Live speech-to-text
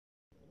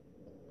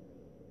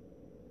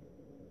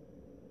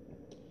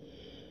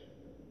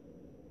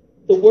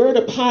The word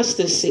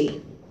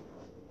apostasy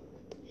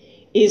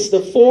is the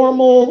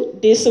formal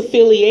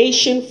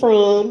disaffiliation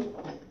from,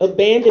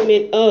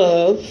 abandonment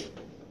of,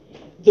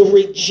 the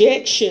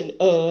rejection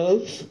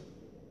of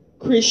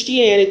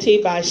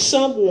Christianity by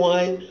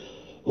someone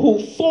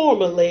who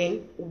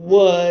formerly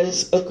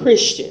was a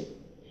Christian.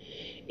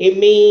 It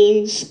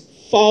means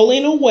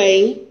falling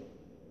away.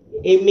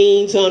 It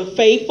means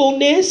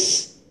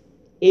unfaithfulness.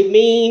 It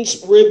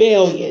means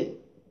rebellion.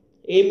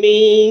 It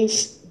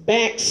means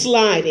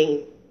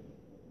backsliding.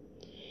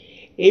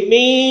 It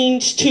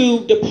means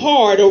to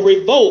depart or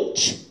revolt.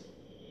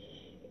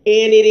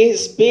 And it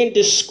has been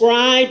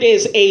described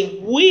as a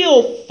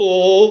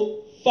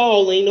willful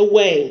falling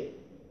away.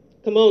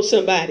 Come on,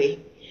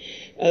 somebody.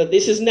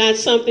 This is not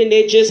something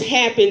that just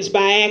happens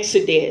by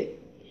accident.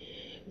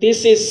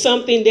 This is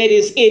something that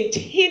is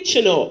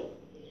intentional.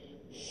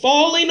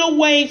 Falling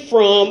away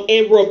from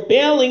and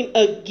rebelling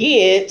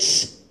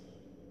against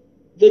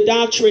the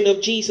doctrine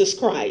of Jesus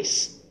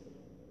Christ.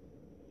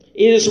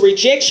 It is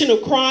rejection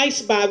of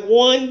Christ by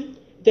one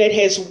that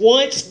has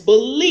once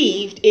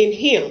believed in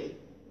him.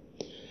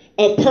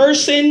 A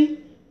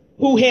person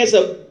who has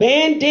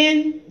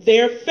abandoned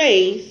their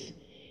faith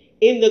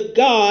in the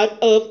God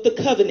of the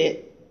covenant,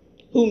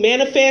 who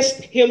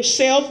manifests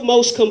himself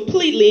most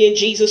completely in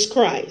Jesus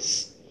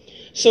Christ.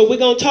 So we're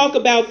going to talk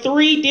about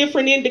 3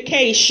 different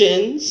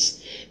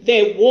indications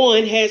that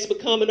one has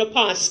become an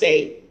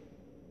apostate.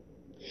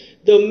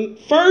 The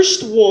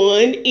first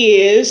one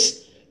is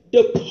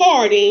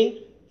departing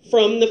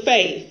from the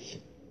faith.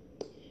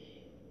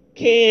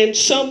 Can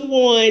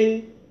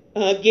someone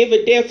give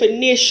a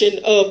definition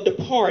of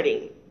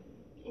departing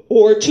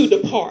or to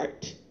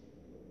depart?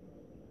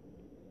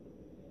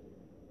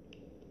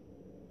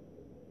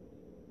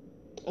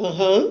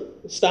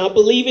 Stop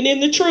believing in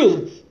the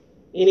truth.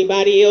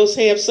 Anybody else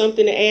have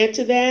something to add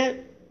to that?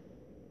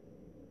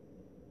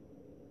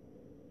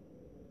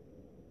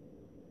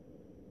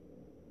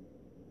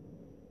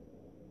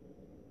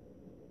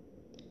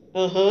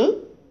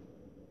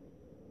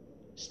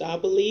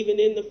 Stop believing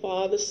in the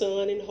Father,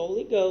 Son, and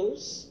Holy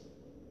Ghost.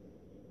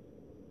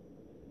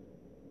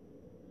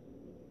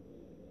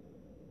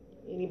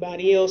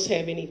 Anybody else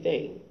have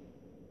anything?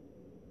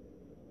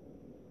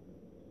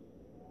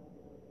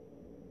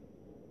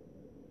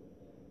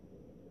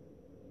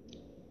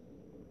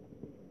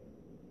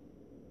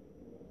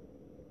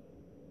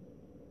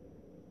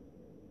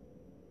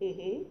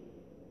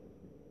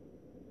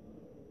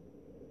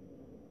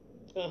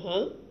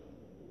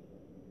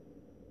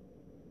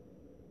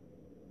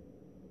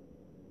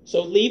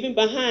 So leaving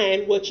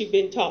behind what you've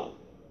been taught.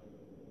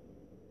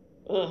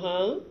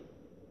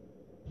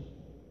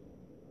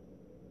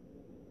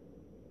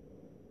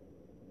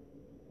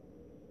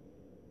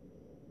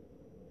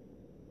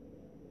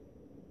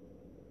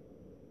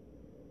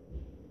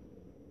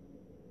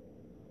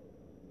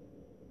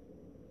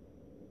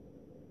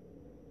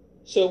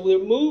 So we're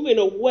moving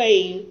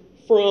away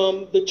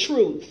from the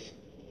truth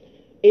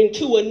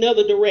into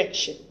another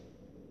direction.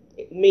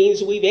 It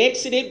means we've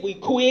exited, we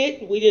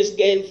quit,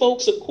 and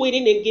folks are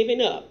quitting and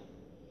giving up.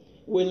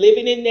 We're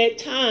living in that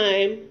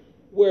time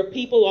where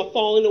people are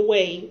falling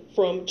away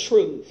from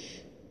truth.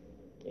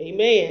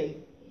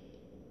 Amen.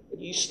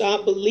 You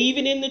stop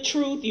believing in the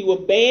truth, you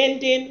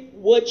abandon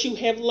what you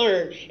have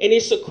learned. And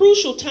it's a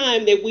crucial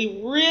time that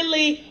we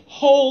really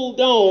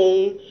hold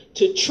on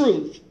to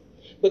truth,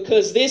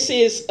 because this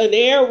is an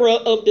era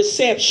of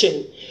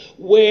deception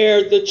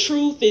where the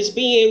truth is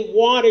being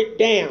watered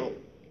down.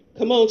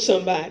 Come on,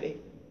 somebody.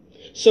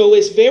 So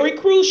it's very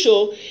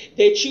crucial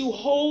that you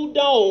hold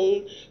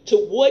on to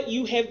what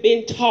you have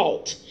been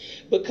taught,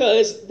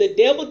 because the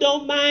devil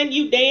don't mind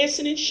you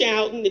dancing and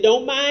shouting. They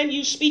don't mind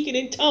you speaking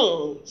in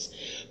tongues,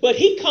 but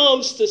he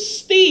comes to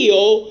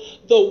steal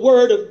the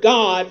word of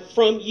God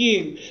from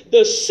you,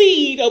 the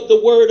seed of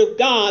the word of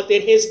God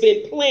that has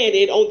been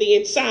planted on the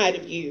inside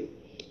of you.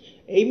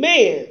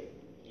 Amen.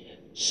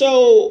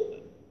 So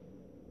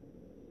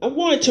I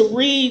wanted to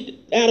read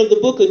out of the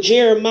book of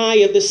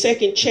Jeremiah, the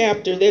 2nd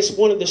chapter. That's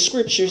one of the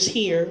scriptures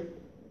here.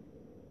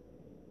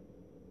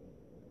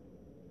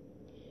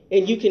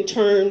 And you can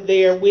turn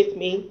there with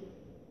me.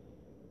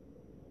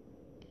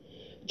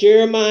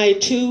 Jeremiah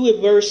 2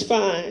 and verse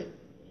 5.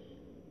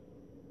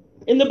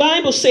 And the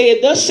Bible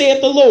said, "Thus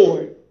saith the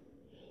Lord,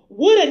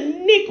 what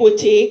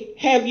iniquity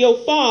have your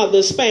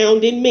fathers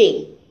found in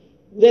me,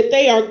 that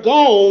they are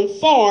gone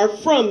far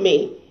from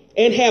me,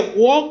 and have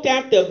walked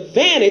after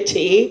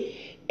vanity,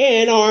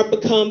 and are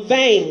become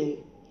vain."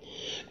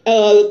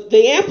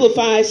 The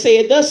Amplified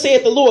said, "Thus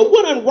saith the Lord,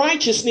 what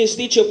unrighteousness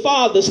did your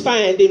fathers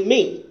find in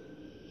me,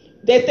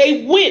 that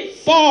they went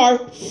far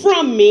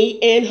from me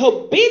and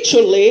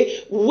habitually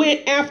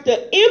went after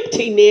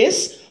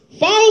emptiness,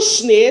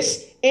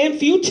 falseness, and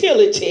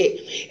futility,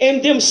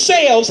 and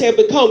themselves have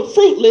become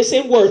fruitless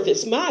and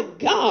worthless." My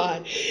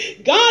God.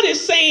 God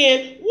is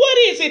saying, what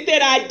is it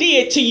that I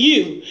did to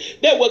you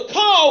that would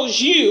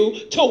cause you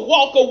to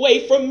walk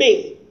away from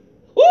me?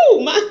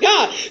 Oh, my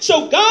God.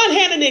 So God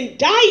had an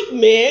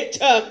indictment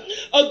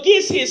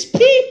against his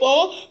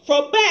people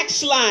for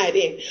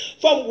backsliding,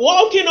 from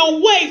walking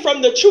away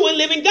from the true and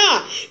living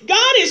God.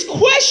 God is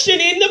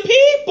questioning the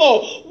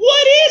people.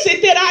 What is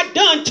it that I've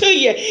done to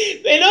you?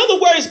 In other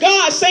words,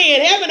 God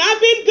saying, haven't I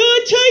been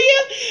good to you?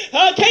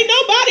 Can't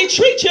nobody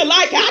treat you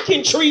like I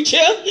can treat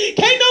you.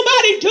 Can't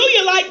nobody do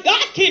you like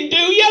God can do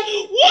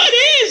you. What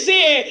is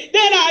it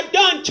that I've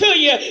done to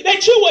you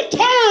that you would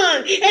turn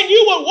and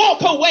you would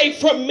walk away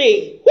from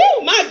me?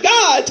 Oh, my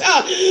God.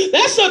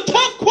 That's a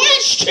tough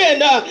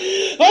question.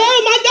 Oh,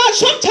 my God.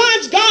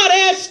 Sometimes God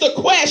asks the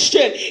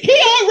question. He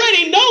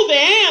already know the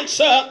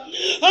answer.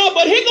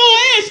 But he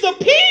gonna ask the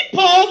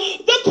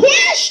people the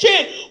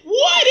question.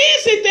 What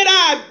is it that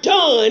I've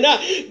done?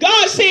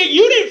 God said,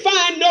 you didn't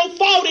find no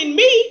fault in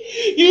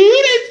me.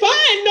 You didn't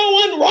find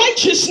no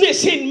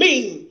unrighteousness in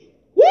me.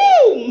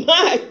 Woo,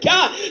 my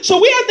God. So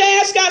we have to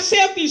ask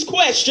ourselves these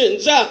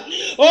questions.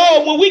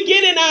 When we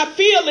get in our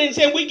feelings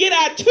and we get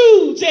our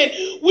tudes and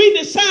we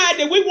decide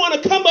that we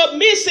want to come up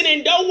missing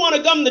and don't want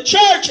to come to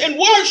church and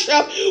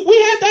worship,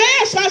 we have to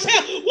ask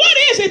ourselves, what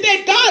is it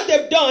that God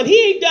have done?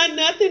 He ain't done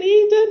nothing.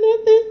 He ain't done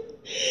nothing.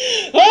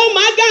 Oh,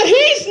 my God.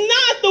 He's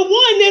not the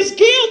one that's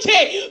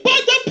guilty,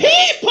 but the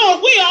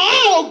people, we are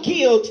all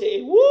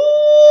guilty.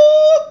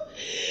 Woo.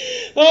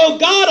 Oh,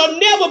 God will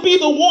never be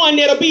the one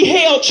that'll be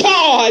held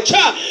charged.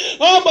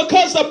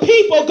 Because the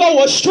people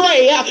go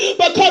astray.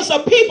 Because the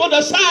people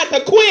decide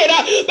to quit.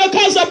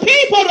 Because the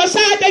people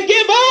decide to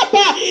give up.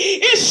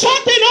 It's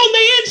something on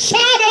the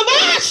inside of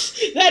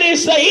us that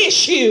is the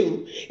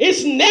issue.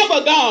 It's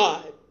never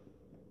God.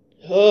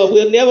 Oh,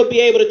 we'll never be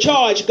able to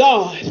charge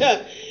God.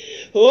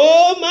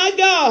 Oh, my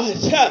God.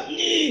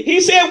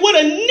 He said,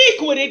 what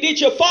iniquity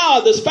did your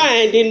fathers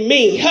find in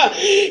me?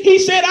 He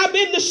said, I've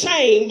been the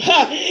same.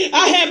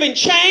 I haven't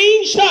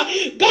changed.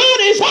 God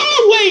has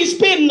always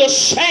been the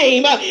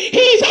same.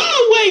 He's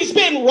always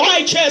been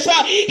righteous.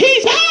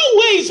 He's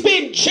always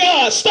been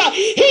just.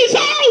 He's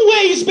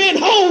always been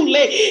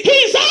holy.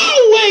 He's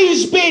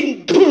always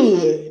been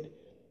good.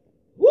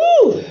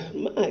 Woo,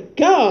 my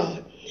God.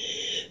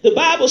 The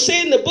Bible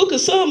said in the book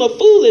of Psalm, a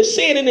fool has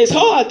said in his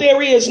heart,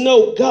 there is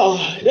no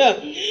God.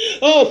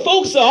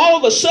 Folks are all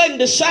of a sudden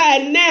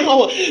decide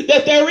now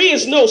that there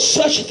is no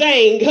such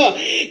thing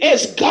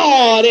as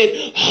God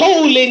and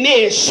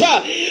holiness.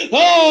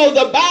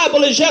 The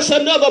Bible is just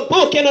another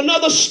book and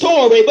another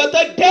story, but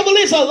the devil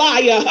is a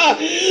liar.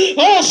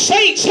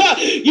 Saints,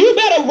 you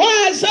better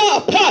rise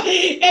up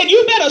and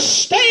you better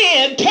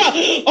stand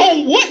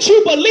on what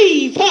you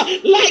believe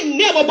like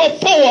never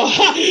before.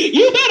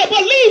 You better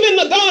believe in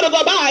the God of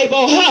the Bible.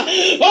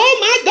 Oh,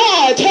 my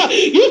God.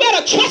 You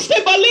better trust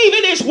and believe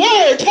in his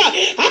word.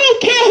 I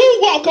don't care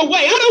who walk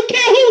away. I don't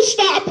care who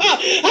stop.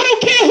 I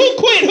don't care who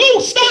quit,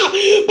 who stop.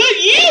 But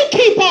you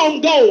keep on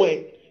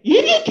going.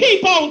 You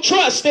keep on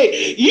trusting.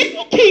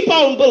 You keep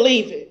on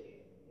believing.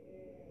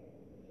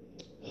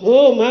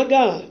 Oh, my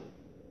God.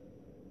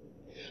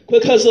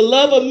 Because the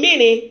love of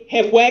many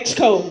have waxed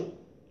cold.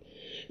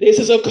 This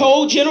is a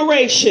cold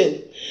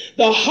generation.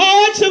 The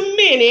hearts of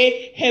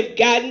many have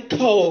gotten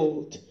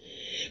cold.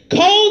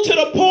 Cold to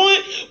the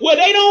point where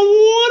they don't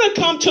want to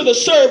come to the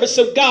service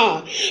of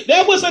God.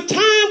 There was a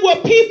time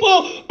where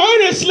people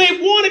earnestly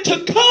wanted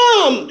to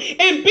come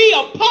and be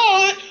a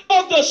part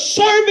of the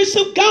service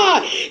of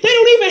God. They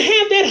don't even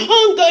have that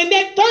hunger and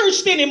that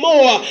thirst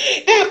anymore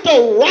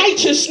after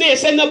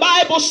righteousness. And the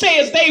Bible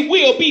says they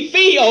will be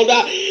filled.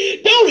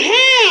 Don't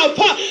have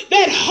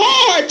that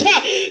heart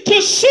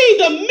to see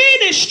the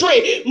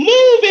ministry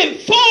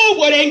moving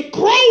forward and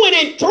growing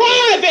and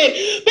thriving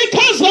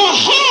because the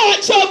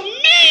hearts of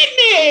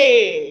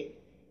many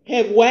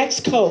have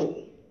waxed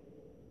cold.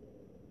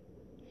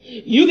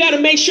 You got to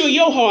make sure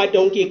your heart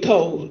don't get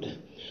cold.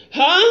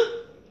 Huh?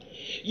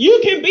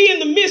 You can be in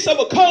the midst of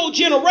a cold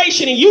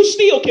generation and you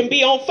still can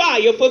be on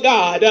fire for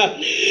God.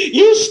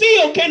 You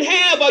still can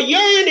have a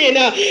yearning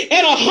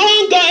and a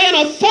hunger and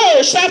a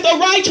thirst after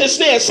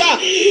righteousness.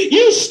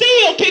 You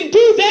still can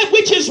do that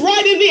which is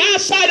right in the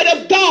eyesight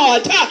of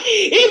God.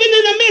 Even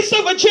in the midst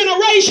of a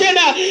generation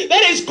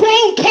that has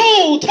grown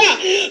cold.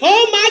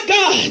 Oh my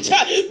God.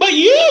 But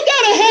you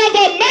got to have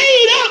a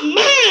made up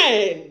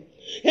mind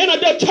and a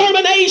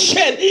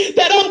determination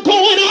that I'm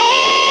going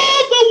all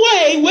the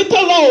way with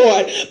the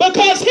Lord,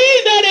 because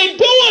he that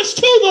endures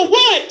to the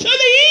what? To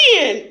the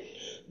end,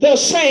 the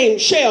same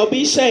shall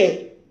be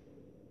saved.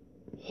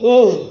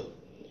 Oh,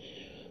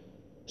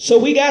 so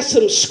we got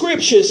some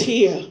scriptures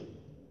here.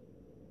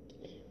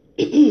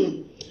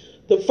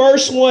 The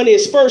first one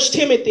is 1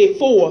 Timothy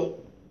 4.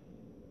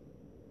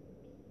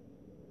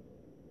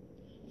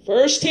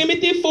 1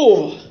 Timothy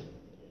 4.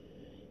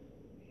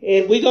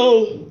 And we're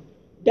going to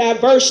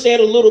diverse that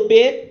a little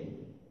bit.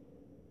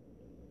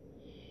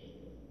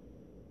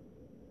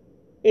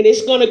 And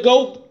it's going to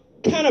go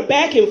kind of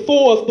back and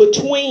forth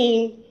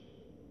between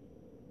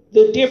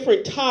the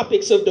different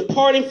topics of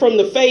departing from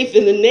the faith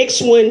and the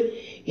next one,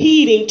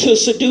 heeding to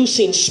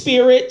seducing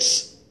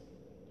spirits.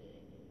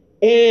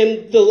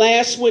 And the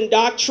last one,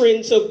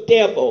 doctrines of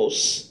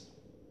devils.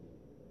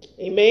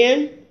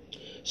 Amen.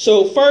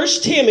 So 1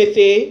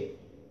 Timothy,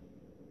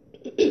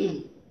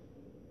 the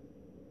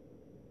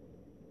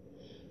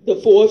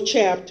 4th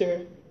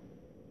chapter,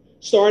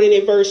 starting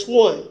in verse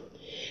 1.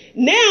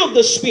 Now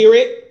the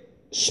Spirit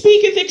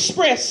speaketh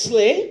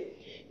expressly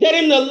that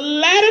in the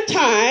latter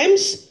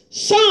times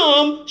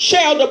some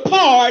shall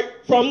depart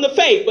from the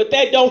faith. But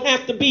that don't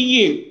have to be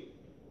you.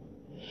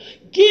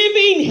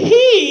 Giving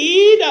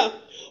heed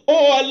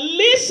or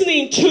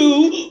listening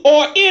to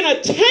or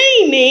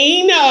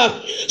entertaining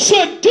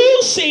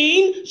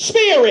seducing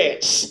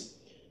spirits.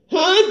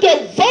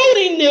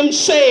 Devoting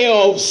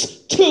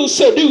themselves to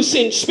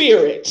seducing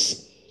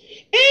spirits.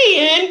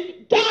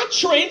 And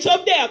doctrines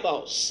of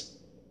devils.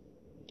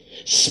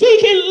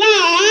 Speaking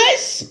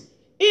lies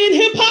in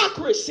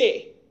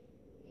hypocrisy.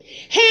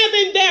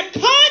 Having their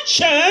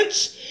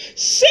conscience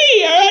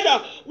seared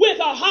with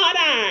a hot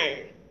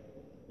iron.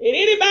 And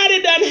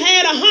anybody done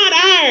had a hot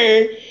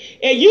iron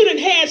and you done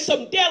had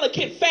some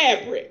delicate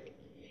fabric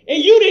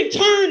and you didn't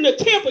turn the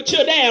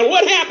temperature down,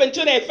 what happened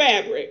to that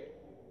fabric?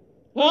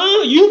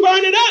 You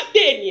burned it up,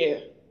 didn't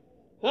you?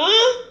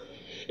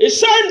 There's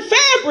certain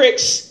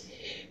fabrics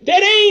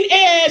that ain't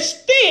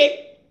as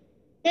thick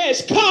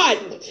as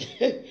cotton.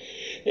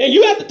 And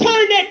you have to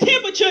turn that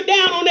temperature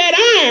down on that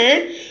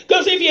iron,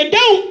 because if you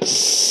don't,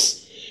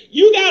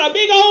 you got a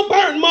big old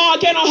burn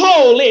mark and a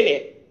hole in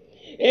it.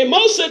 And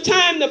most of the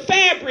time the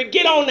fabric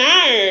get on the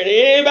iron.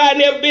 Anybody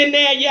never been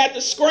there? You have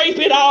to scrape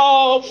it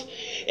off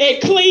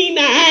and clean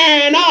the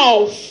iron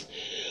off.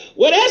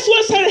 Well, that's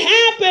what's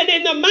happened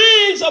in the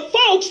minds of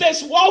folks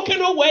that's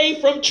walking away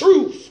from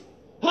truth.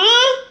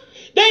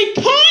 Their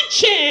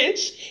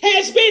conscience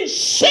has been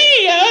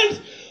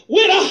seared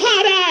with a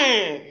hot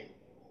iron.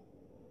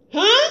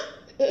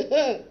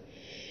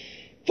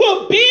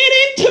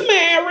 Forbidden to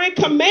marry,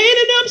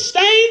 commanded to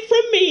abstain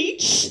from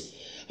meats.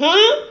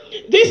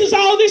 This is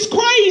all this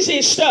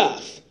crazy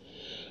stuff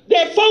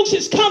that folks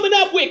is coming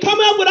up with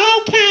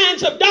all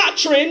kinds of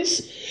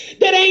doctrines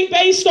that ain't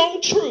based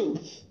on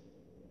truth.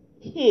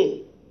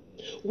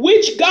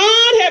 Which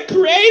God have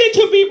created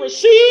to be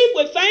received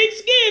with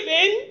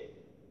thanksgiving.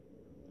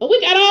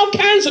 We got all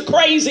kinds of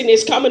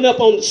craziness coming up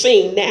on the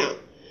scene now.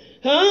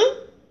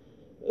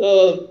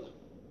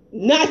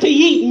 Not to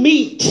eat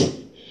meat.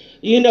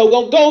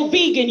 Gonna go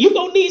vegan. You're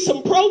gonna need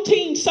some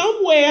protein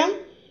somewhere.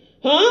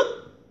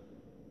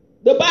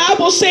 The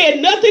Bible said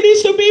nothing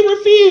is to be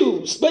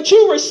refused, but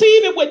you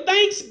receive it with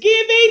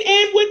thanksgiving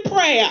and with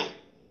prayer.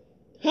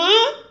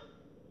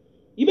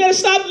 You better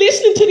stop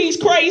listening to these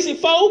crazy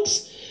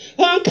folks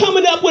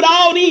coming up with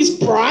all these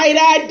bright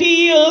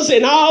ideas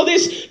and all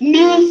this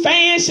new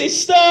fancy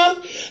stuff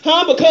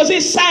because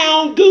it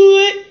sounds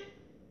good.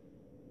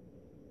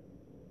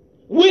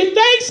 With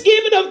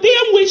thanksgiving of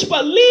them which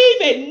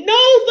believe and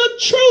know the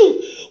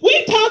truth.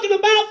 We're talking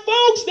about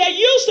folks that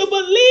used to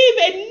believe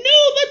and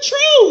knew the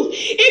truth.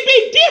 It'd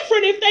be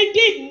different if they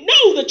didn't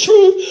know the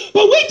truth.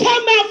 But we're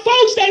talking about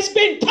folks that's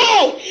been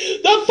taught.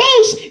 The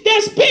folks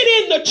that's been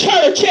in the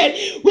church and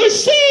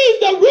received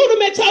the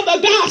rudiments of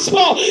the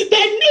gospel,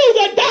 that knew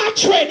the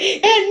doctrine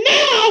and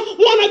now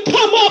want to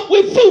come up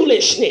with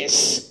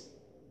foolishness.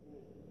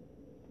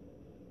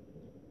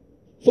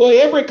 For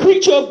every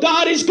creature of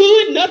God is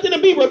good, nothing to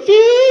be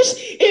refused,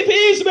 if it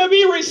is to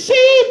be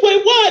received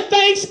with what?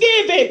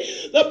 Thanksgiving.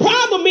 The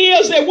problem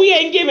is that we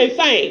ain't giving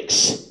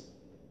thanks.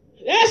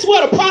 That's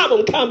where the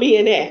problem come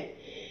in at.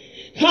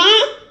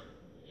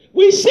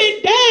 We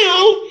sit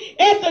down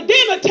at the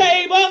dinner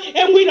table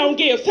and we don't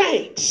give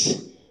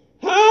thanks.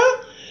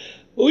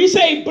 We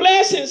say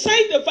bless and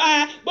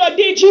sanctify, but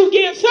did you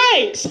give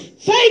thanks?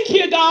 Thank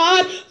you,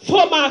 God,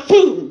 for my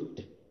food.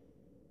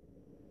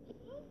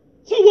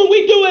 So when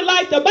we do it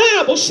like the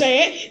Bible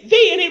said,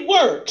 then it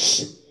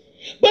works.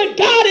 But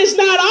God is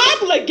not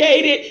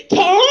obligated to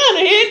honor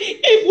it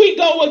if we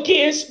go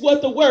against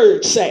what the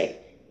word say.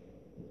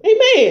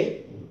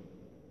 Amen.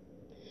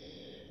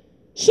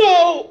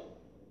 So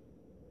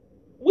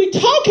we're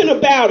talking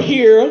about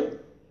here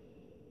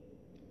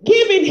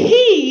giving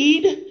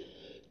heed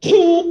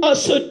to a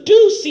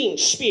seducing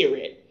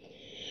spirit.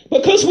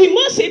 Because we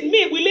must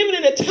admit we're living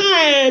in a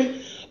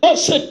time of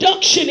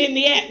seduction in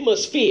the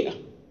atmosphere.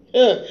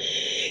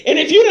 And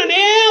if you done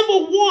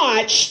ever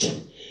watched,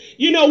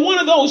 one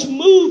of those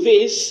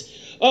movies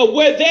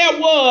where there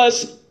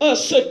was a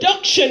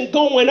seduction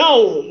going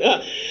on,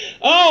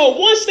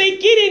 once they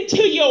get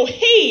into your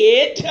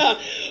head,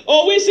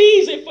 it's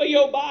easy for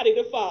your body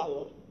to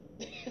follow.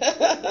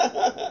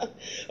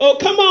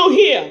 Come on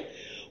here.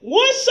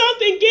 Once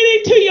something get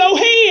into your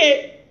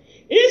head,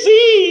 it's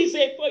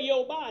easy for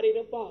your body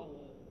to follow.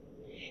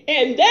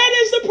 And that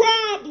is the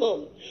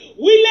problem.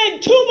 We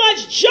let too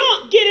much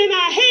junk get in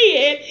our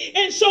head,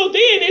 and so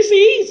then it's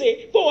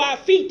easy for our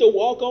feet to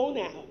walk on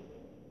out.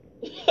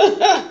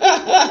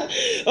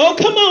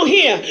 Come on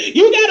here.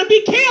 You got to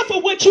be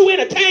careful what you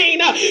entertain.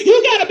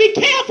 You got to be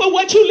careful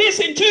what you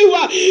listen to.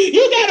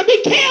 You got to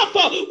be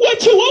careful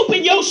what you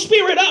open your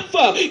spirit up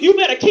for. You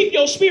better keep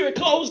your spirit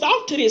closed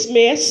off to this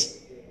mess.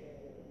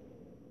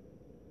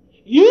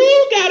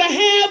 You got to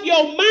have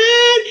your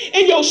mind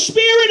and your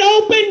spirit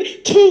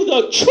open to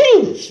the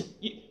truth.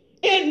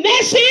 And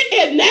that's it,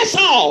 and that's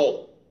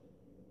all.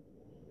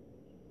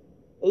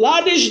 A lot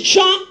of this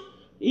junk,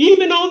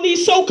 even on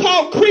these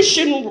so-called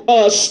Christian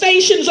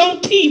stations on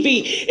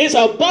TV, is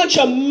a bunch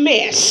of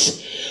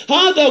mess.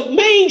 The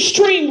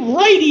mainstream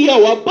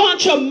radio, a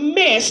bunch of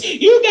mess.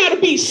 You got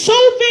to be so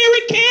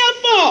very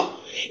careful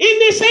in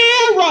this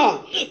era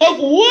of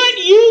what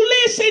you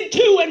listen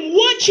to and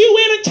what you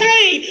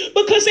entertain,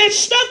 because that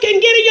stuff can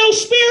get in your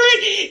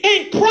spirit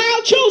and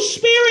crowd your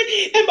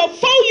spirit, and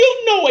before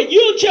you know it,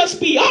 you'll just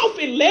be off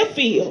in left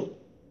field.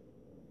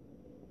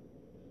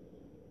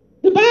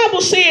 The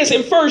Bible says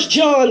in 1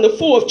 John, the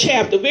 4th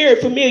chapter, very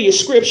familiar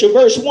scripture,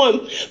 verse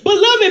 1,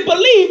 beloved,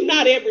 believe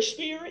not every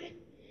spirit.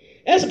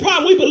 That's the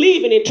problem. We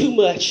believing in too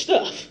much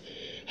stuff.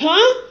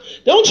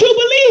 Don't you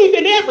believe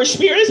in every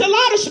spirit? There's a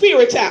lot of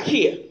spirits out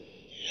here.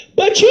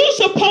 But you're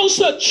supposed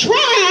to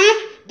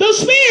try the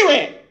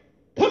spirit.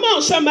 Come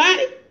on,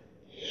 somebody.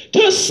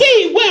 To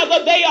see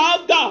whether they are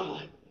of God.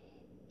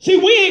 See,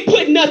 we ain't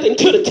putting nothing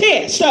to the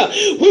test.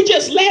 We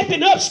just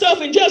lapping up stuff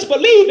and just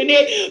believing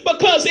it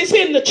because it's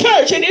in the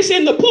church and it's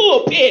in the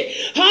pulpit.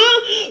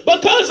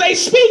 Because they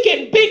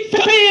speaking big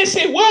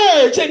fancy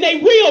words and they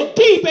real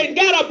deep and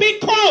got a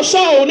big cross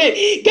on and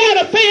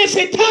got a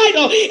fancy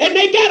title and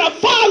they got a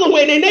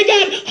following and they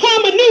got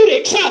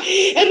hermeneutics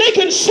and they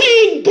can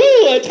sing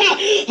good.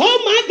 Oh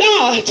my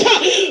God.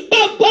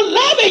 But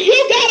beloved, you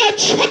got to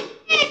try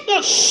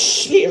the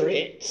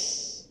spirits.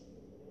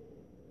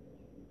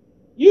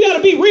 You got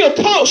to be real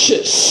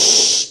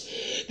cautious.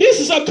 This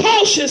is a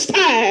cautious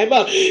time.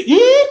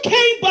 You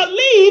can't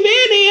believe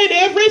any and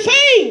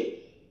everything.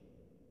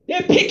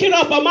 They're picking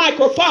up a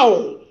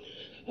microphone.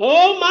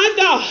 Oh, my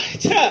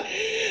God.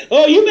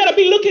 Oh, you better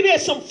be looking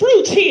at some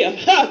fruits here.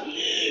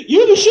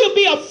 You should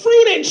be a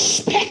fruit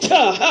inspector.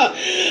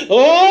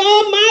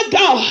 Oh, my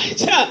God.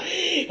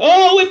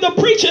 Oh, if the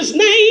preacher's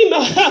name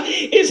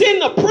is in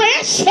the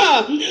press,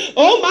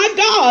 oh, my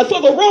God,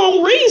 for the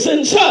wrong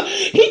reasons,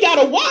 he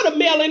got a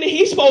watermelon and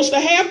he's supposed to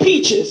have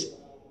peaches.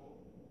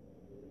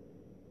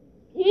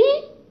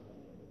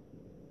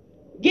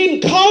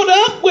 Getting caught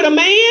up with a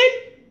man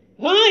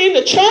in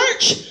the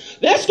church.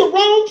 That's the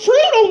wrong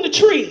fruit on the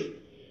tree.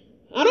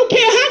 I don't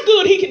care how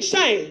good he can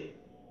sing.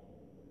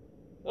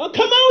 Oh,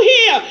 come on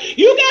here.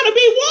 You got to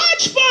be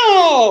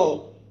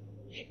watchful.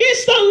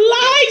 It's the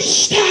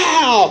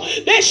lifestyle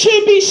that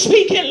should be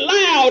speaking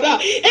loud.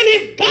 And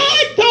if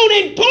God don't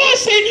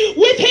endorse it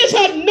with his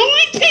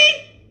anointing,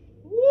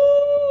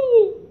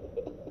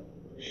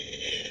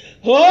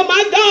 oh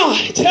my God.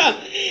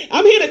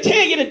 I'm here to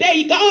tell you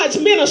today,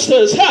 God's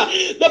ministers,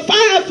 the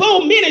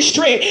fivefold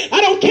ministry, I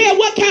don't care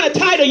what kind of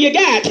title you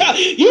got.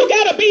 You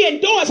got to be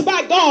endorsed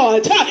by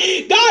God.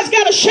 God's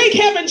got to shake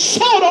heaven's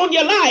salt on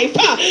your life.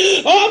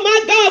 Oh my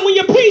God, when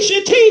you preach,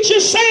 you teach, you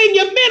sing,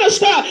 you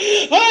minister.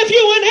 If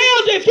you're an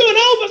elder, if you're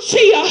an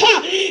overseer,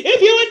 if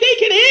you're a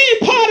deacon in any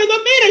part of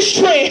the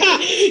ministry,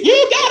 you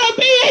got to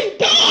be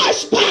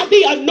endorsed by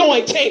the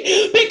anointing,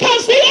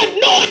 because the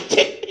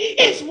anointing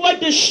is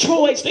what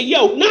destroys the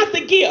yoke, not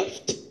the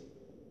gift.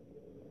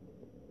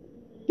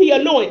 The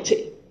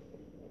anointing.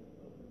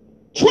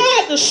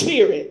 Try the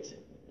spirit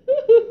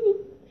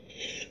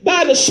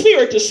by the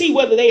spirit to see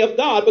whether they of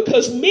God,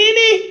 because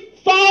many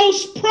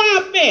false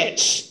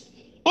prophets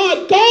are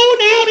gone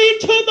out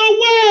into the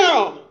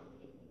world.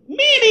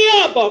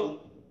 Many of them.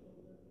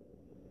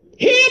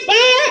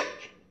 Hereby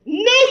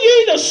know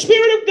ye the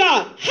Spirit of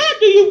God. How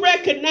do you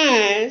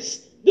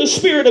recognize the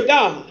Spirit of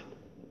God?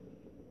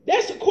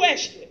 That's the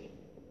question.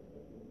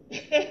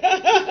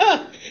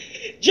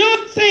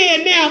 John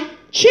saying, now,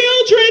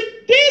 children,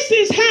 this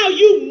is how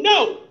you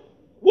know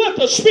what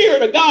the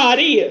Spirit of God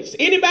is.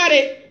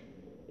 Anybody?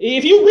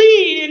 If you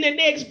read in the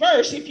next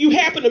verse, if you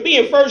happen to be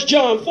in 1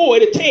 John 4,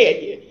 it'll tell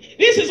you.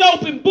 This is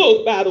open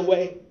book, by the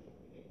way.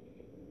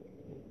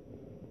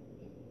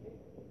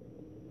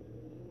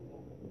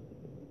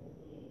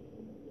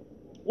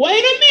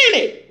 Wait a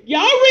minute.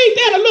 Y'all read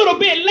that a little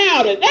bit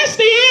louder. That's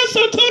the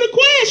answer to the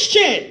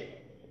question.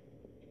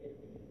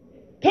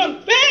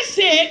 Confess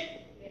it.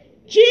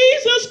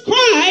 Jesus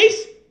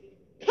Christ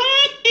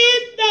come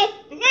in the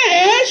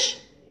flesh.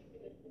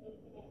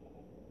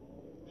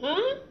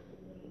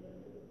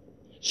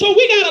 So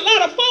we got a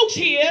lot of folks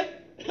here,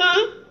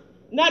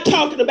 not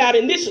talking about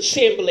in this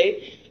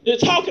assembly, they're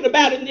talking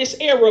about in this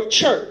era of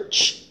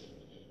church.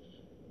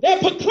 They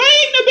proclaim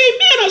to be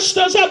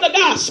ministers of the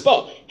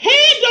gospel,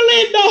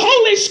 handling the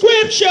holy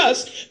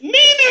scriptures,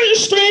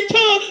 ministering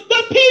to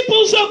the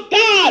peoples of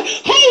God,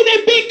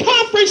 holding big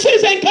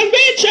conferences and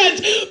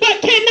conventions,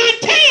 but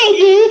cannot tell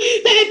you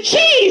that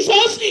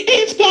Jesus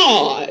is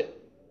God.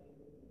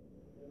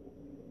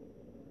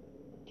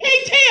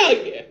 Can't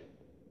tell you.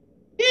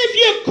 If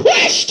you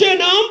question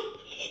them,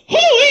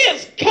 who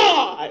is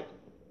God?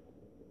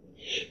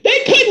 They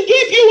couldn't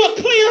give you a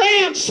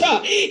clear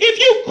answer. If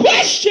you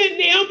question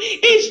them,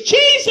 is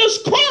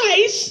Jesus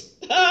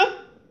Christ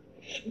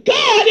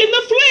God in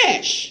the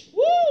flesh?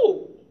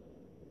 Woo!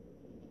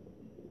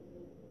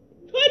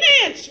 Couldn't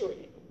answer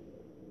it.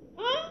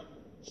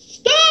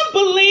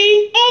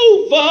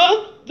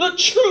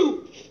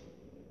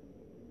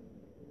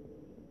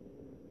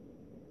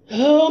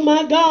 Oh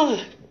my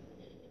God.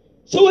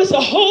 So it's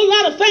a whole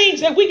lot of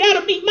things that we got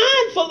to be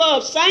mindful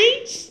of,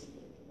 saints.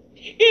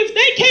 If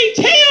they can't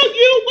tell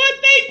you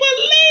what they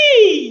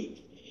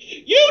believe,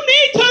 you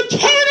need to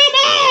turn them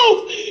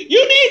off.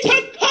 You need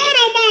to cut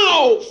them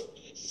off.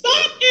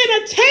 Stop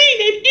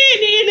entertaining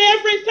any and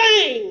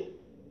everything.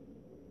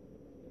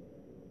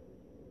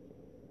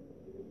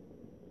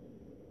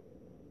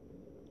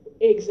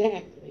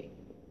 Exactly.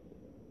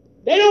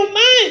 They don't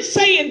mind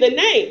saying the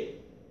name,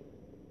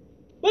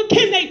 but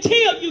can they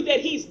tell you that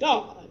he's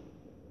God?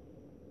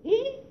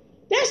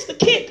 That's the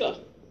kicker.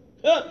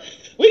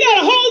 We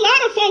got a whole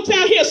lot of folks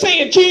out here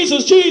saying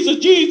Jesus, Jesus,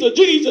 Jesus,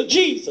 Jesus,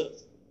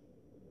 Jesus.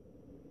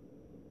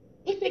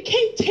 But they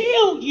can't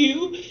tell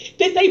you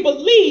that they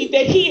believe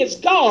that he is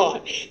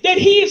God, that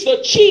he is the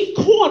chief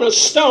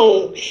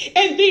cornerstone,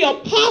 and the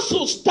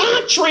apostles'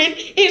 doctrine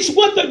is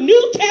what the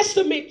New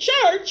Testament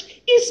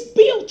church is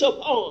built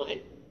upon.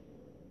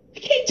 I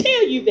can't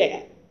tell you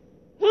that.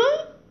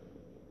 Huh?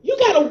 You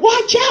got to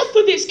watch out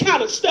for this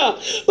kind of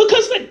stuff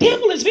because the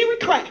devil is very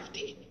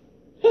crafty.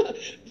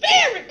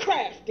 Very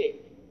crafty.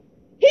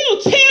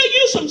 He'll tell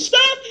you some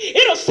stuff.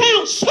 It'll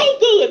sound so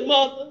good,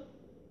 mother.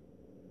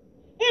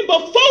 And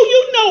before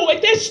you know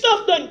it, that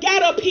stuff done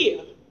got up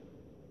here.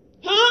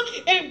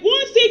 Huh? And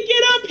once it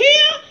get up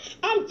here,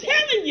 I'm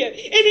telling you, and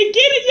it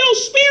get in your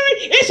spirit,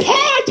 it's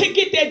hard to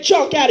get that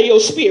junk out of your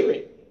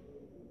spirit.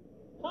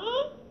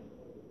 Huh?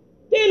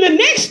 Then the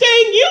next thing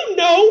you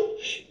know,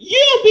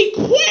 you'll be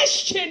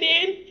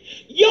questioning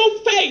your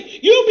faith.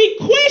 You'll be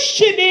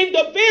questioning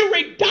the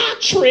very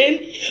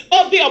doctrine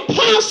of the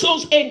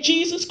apostles and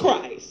Jesus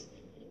Christ.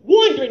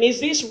 Wondering,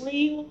 is this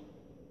real?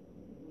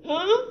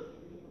 Huh?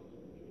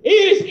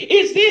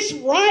 Is this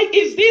right?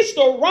 Is this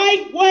the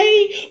right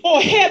way?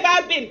 Or have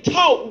I been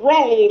taught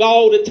wrong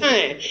all the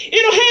time?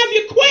 It'll have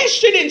you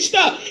questioning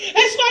stuff.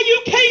 That's why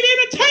you can't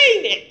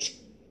entertain it.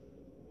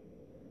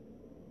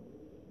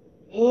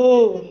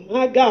 Oh,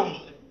 my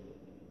God.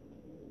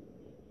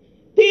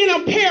 Then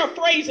I'm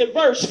paraphrasing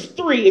verse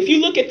 3. If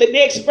you look at the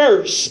next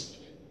verse.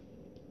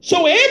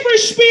 So every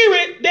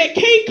spirit that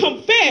can't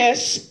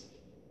confess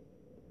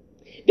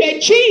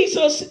that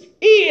Jesus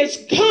is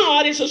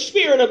God is a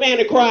spirit of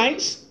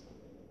Antichrist.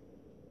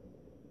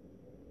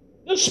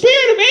 The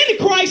spirit of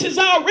Antichrist is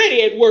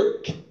already at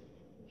work.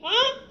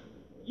 Huh?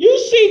 You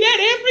see that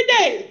every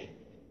day.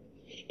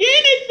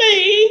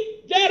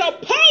 Anything that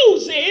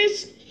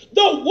opposes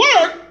the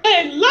work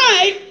and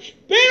life,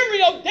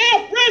 burial,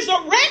 death,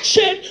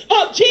 resurrection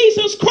of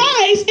Jesus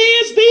Christ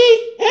is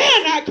the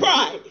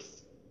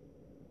Antichrist.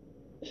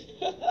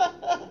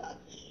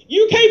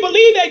 You can't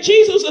believe that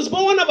Jesus was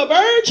born of a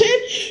virgin.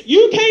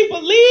 You can't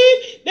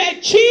believe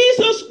that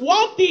Jesus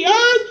walked the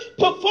earth,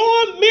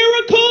 performed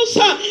miracles.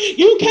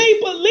 You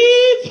can't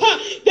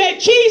believe that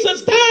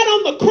Jesus died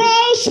on the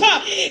cross.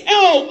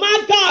 Oh my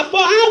God, for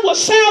our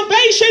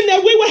salvation,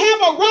 that we would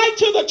have a right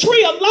to the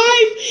tree of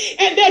life,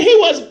 and that he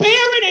was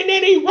buried and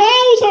then he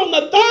rose on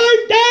the third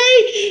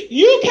day.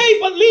 You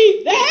can't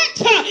believe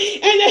that.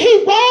 And that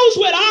he rose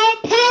with all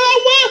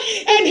power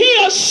and he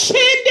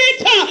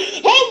ascended,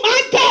 oh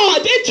my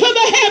God, into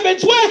the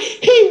heavens where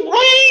he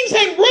reigns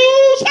and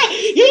rules.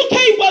 You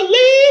can't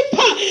believe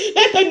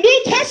that the New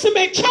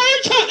Testament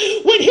church,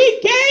 when he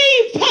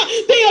gave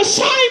the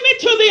assignment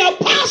to the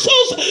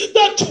apostles,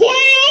 the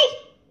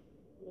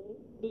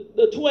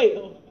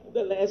 12,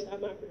 the last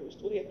time I heard was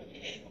 12.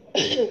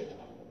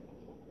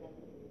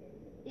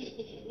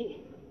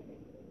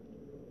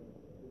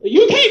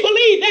 You can't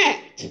believe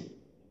that.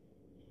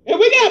 And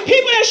we got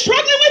people that are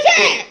struggling with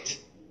that.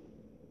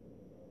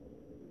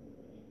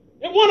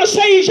 They want to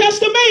say he's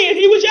just a man.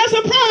 He was just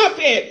a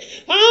prophet.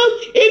 Huh?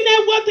 Isn't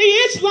that what the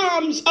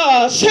Islams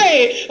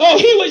say? Oh,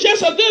 he was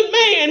just a good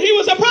man. He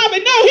was a prophet.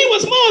 No, he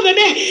was more than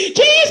that.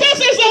 Jesus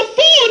is the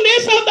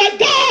fullness of the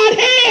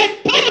Godhead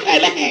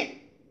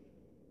bodily.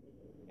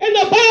 And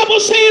the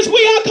Bible says we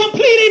are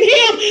complete in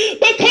him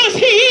because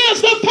he is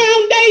the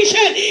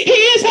foundation. He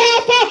is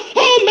Alpha,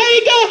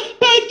 Omega,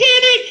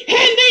 beginning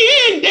and the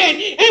ending.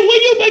 And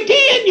when you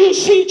begin, you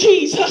see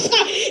Jesus.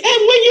 And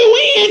when you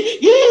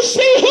end, you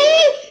see who?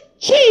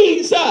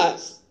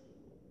 Jesus.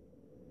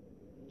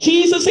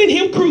 Jesus and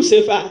him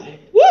crucified.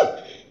 Woo!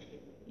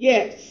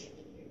 Yes.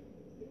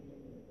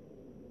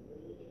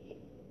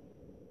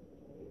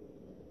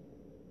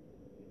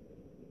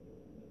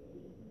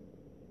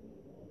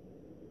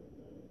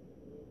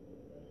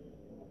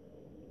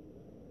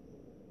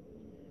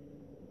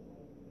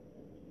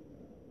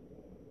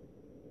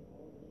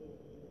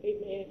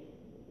 Amen.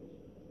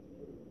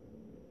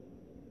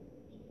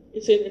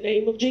 It's in the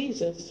name of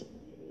Jesus.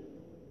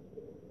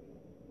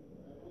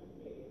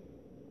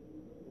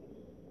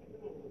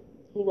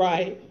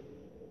 Right.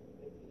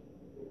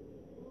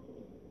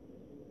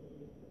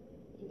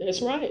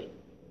 That's right.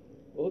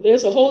 Well,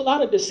 there's a whole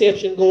lot of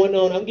deception going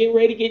on. I'm getting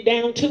ready to get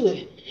down to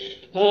it.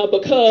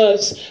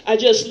 Because I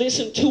just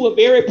listened to a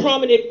very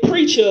prominent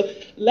preacher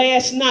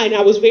last night.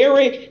 I was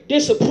very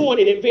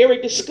disappointed and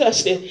very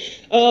disgusted.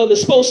 They're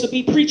supposed to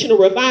be preaching a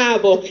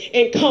revival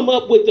and come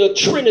up with the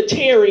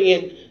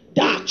Trinitarian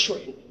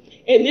doctrine.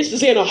 And this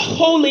is in a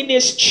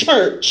holiness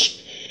church.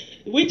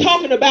 We're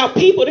talking about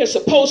people that's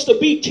supposed to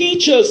be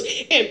teachers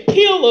and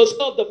pillars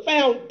of the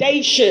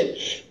foundation,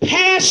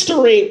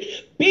 pastoring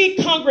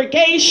big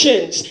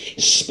congregations,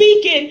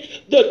 speaking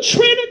the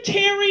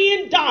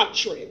Trinitarian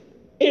doctrine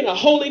in a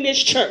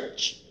holiness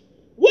church.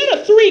 What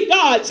are three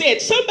gods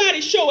at? Somebody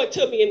show it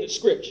to me in the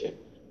scripture.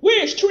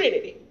 Where is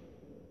Trinity?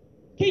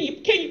 Can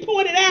you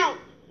point it out?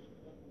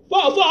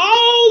 For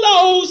all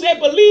those that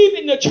believe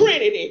in the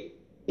Trinity,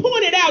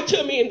 point it out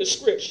to me in the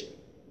scripture.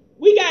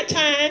 We got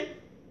time.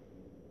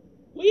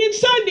 We in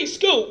Sunday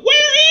school.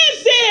 Where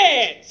is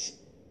it?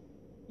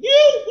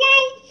 You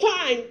won't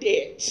find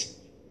it.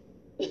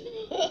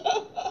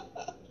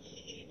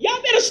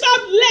 Y'all better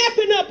stop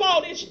lapping up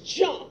all this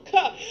junk.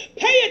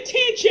 Pay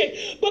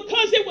attention,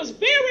 because it was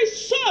very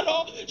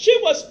subtle. She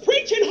was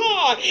preaching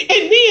hard,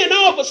 and then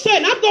all of a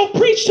sudden, I'm going to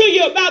preach to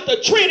you about the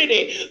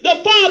Trinity,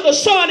 the Father,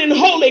 Son, and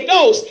Holy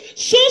Ghost.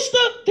 Sister,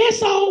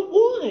 that's all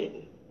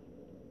one.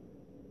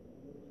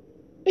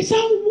 It's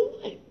all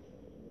one.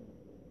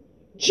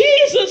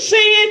 Jesus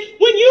said,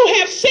 when you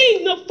have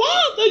seen the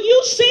Father,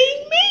 you've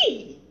seen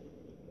me.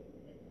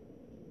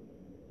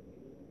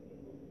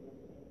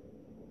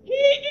 He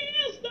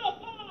is the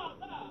Father.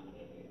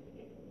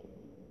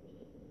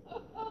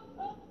 Come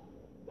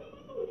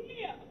on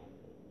here.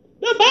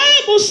 The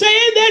Bible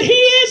said that he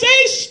is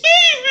a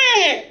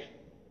spirit.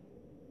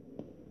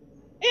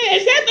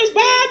 Is that the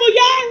Bible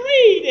y'all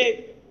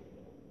reading?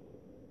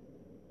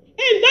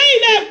 And they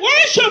that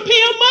worship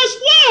him must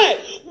what?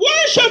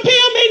 Worship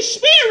him in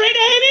spirit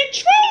and in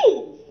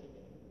truth.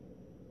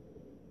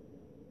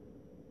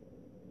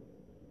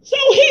 So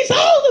he's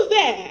all of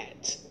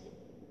that.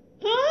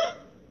 Huh?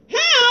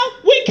 How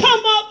we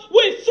come up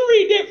with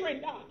three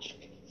different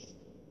doctrines?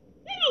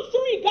 There are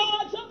three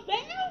gods up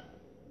there.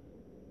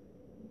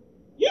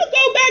 You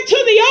go back to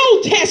the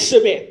Old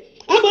Testament.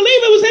 I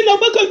believe it was in the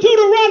book of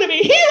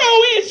Deuteronomy. Hear,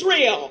 O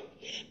Israel,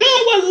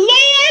 our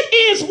Lord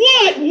is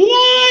what?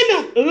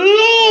 One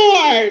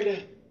Lord.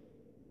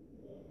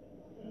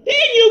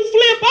 Then you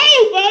flip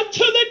over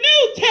to the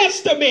New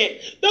Testament,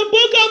 the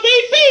book of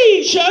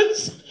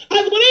Ephesians.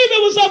 I believe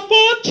it was the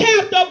 4th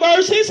chapter,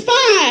 verses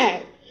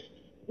 5.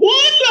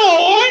 One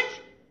Lord,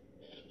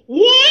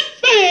 one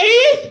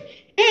faith,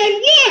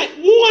 and what?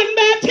 One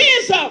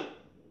baptism.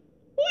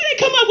 Why did they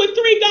come up with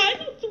three gods?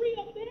 No three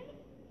over there.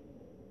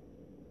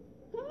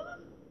 Huh?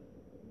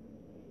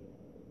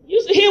 You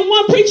used to hear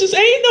one preacher say,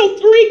 ain't no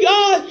three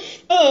gods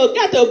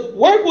got to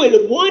work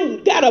with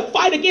one, got to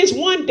fight against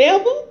one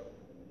devil.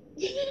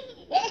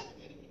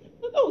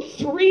 No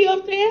three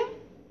up there.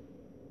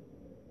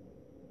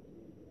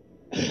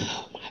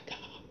 Oh my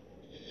God.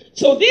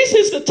 So this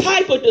is the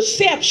type of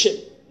deception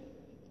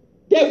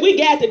that we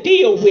got to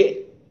deal with.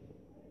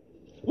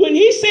 When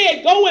he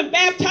said, go and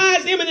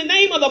baptize them in the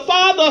name of the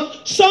Father,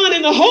 Son,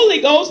 and the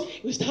Holy Ghost,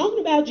 he was talking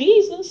about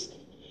Jesus.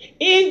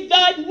 In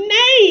the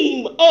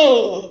name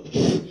of,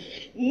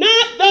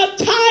 not the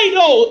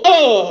title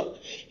of.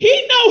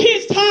 He know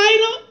his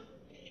title.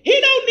 He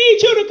don't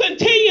need you to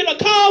continue to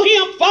call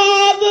him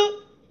Father.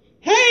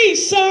 Hey,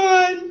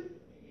 Son.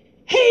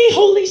 Hey,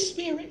 Holy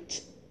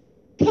Spirit.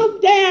 Come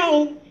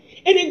down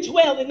and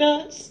indwell in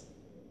us.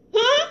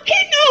 Huh?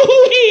 He know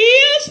who he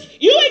is.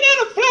 You ain't got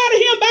to flatter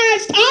him by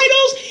his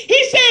titles.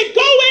 He said,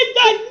 go in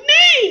the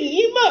name.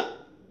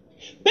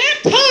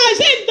 Baptize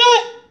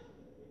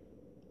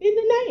in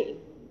the name.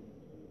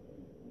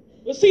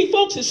 Well, see,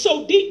 folks, it's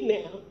so deep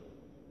now.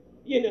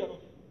 You know,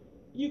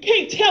 you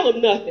can't tell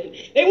them nothing.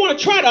 They want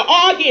to try to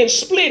argue and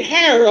split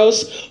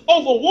hairs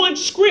over one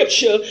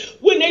scripture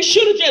when they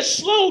should have just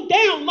slowed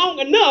down long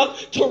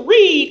enough to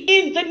read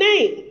in the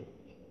name.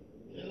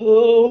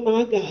 Oh,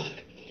 my God.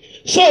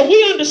 So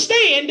we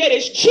understand that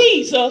it's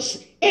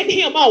Jesus and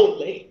him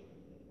only.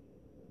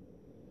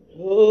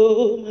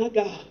 Oh, my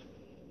God.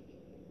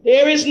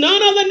 There is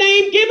none other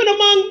name given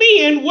among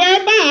men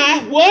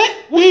whereby what?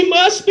 We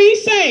must be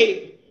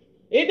saved.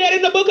 Isn't that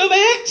in the book of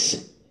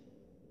Acts?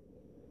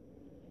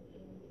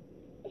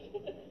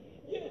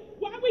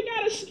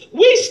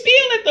 We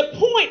still at the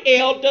point,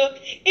 Elder,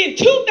 in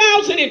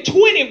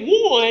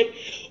 2021,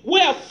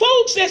 where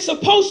folks that's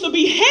supposed to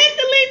be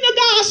handling the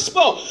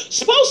gospel,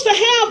 supposed to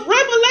have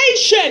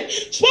revelation,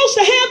 supposed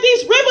to have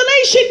these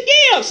revelation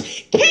gifts,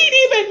 can't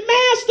even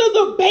master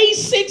the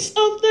basics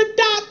of the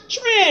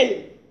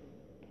doctrine.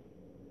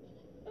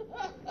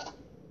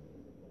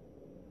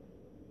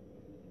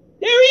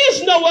 There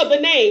is no other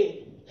name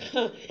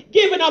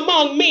given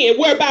among men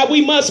whereby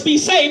we must be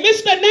saved.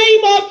 It's the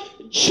name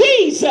of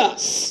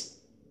Jesus.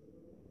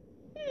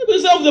 It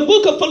was over the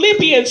book of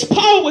Philippians.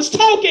 Paul was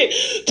talking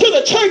to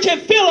the church at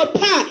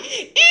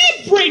Philippi.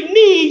 Every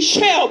knee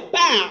shall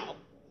bow.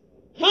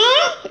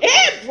 Huh?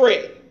 Every.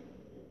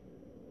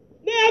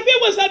 Now, if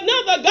it was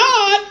another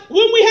God,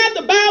 wouldn't we have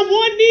to bow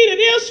one knee to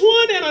this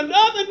one and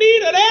another knee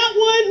to that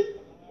one?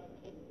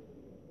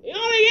 You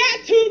only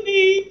got two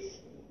knees.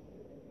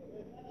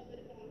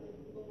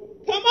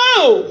 Come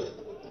on.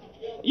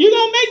 You're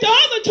going to make the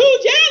other two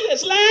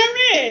jealous,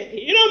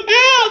 Larry. You done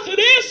bow to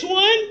this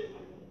one.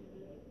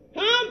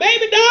 Huh,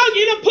 baby dog,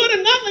 you done put a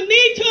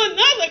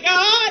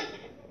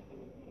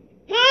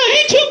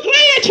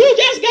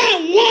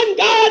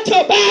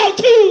bow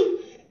to.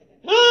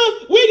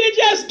 We can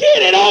just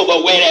get it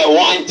over with at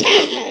one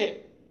time.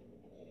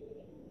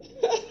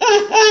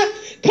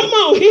 Come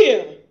on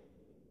here.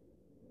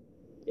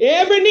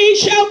 Every knee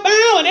shall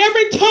bow and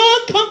every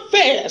tongue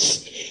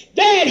confess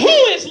that who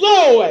is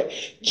Lord?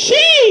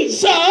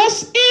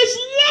 Jesus is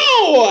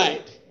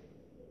Lord.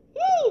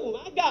 Oh,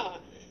 my God.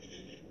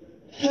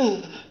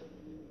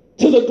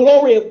 To the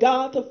glory of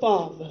God the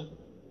Father.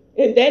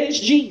 And that is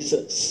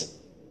Jesus.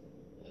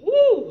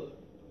 Woo.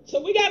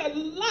 So we got a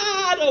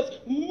lot of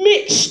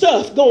mixed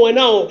stuff going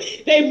on.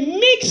 They're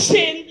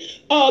mixing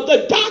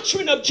the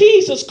doctrine of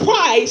Jesus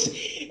Christ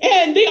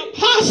and the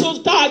apostles'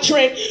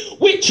 doctrine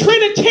with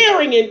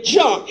Trinitarian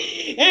junk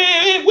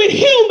and with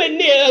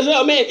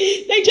humanism, and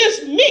they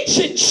just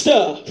mixing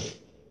stuff.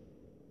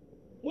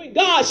 When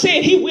God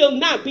said he will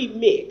not be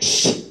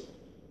mixed.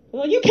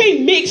 You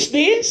can't mix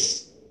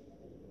this.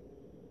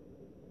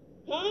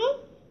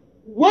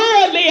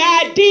 Worldly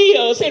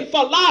ideas and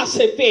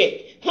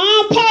philosophy.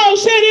 Paul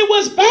said it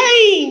was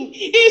vain.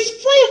 It's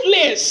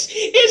fruitless.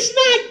 It's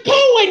not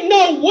going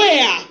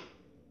nowhere.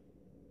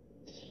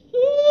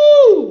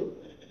 Ooh,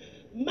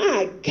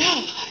 my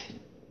God.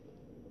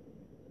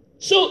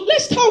 So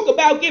let's talk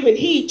about giving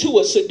heed to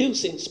a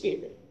seducing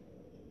spirit.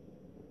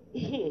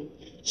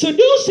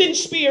 Seducing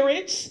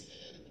spirits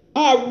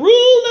are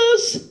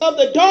rulers of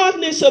the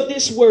darkness of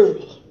this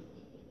world.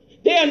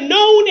 They are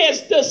known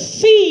as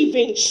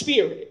deceiving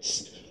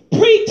spirits,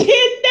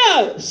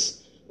 pretenders.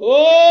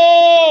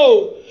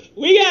 Oh,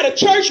 we got a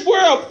church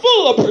world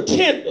full of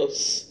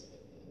pretenders,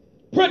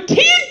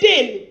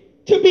 pretending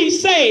to be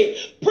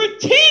saved,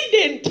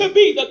 pretending to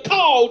be the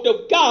called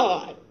of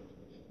God.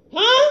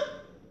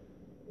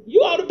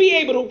 You ought to be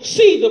able to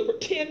see the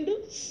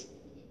pretenders.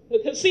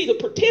 Because see, the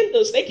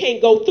pretenders, they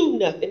can't go through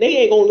nothing. They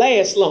ain't going to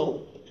last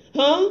long.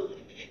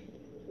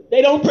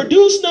 They don't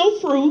produce no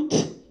fruit.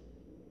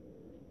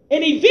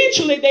 And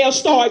eventually they'll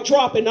start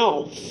dropping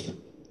off.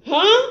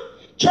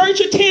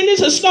 Church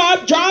attendance will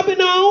start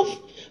dropping off.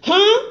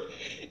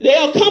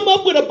 They'll come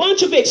up with a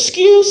bunch of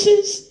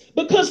excuses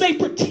because they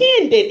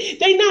pretended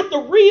they're not the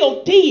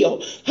real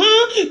deal.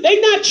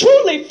 They're not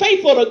truly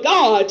faithful to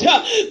God.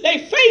 They're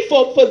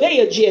faithful for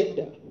their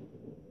agenda.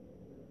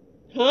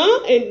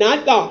 And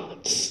not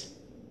God's.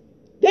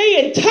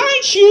 They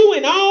entice you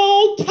in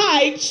all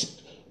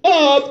types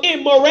of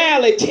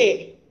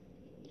immorality.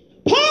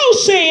 Paul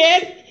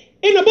said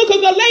in the book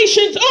of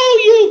Galatians,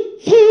 oh, you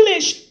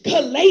foolish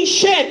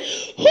Galatian,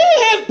 who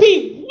have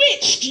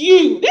bewitched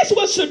you? That's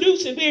what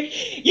seducing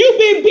is. You've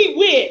been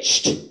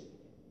bewitched.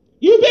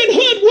 You've been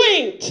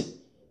hoodwinked.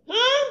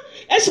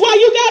 That's why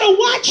you got to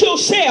watch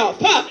yourself,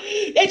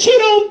 that you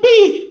don't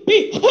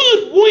be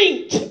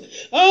hoodwinked.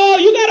 Oh,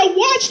 you got to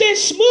watch that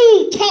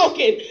smooth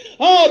talking.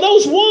 Oh,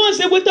 those ones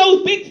that with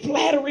those big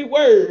flattery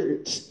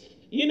words.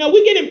 You know,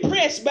 we get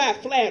impressed by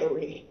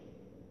flattery.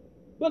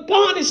 But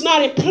God is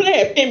not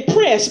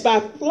impressed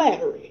by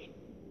flattery.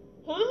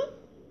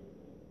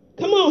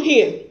 Come on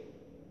here.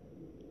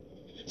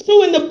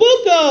 So in the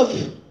book of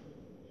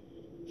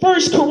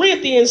 1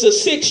 Corinthians, the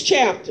 6th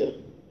chapter,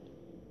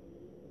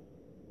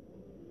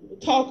 we'll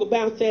talk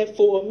about that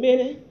for a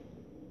minute.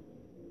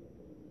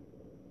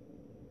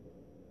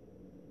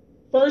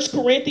 1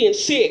 Corinthians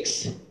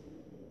 6,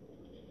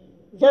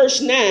 verse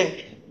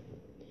 9.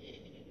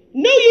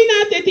 Know ye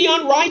not that the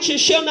unrighteous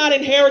shall not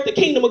inherit the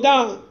kingdom of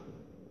God?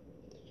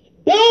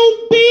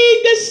 Don't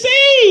be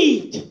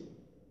deceived.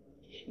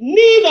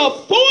 Neither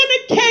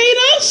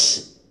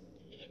fornicators,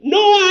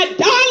 nor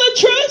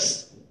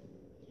idolaters,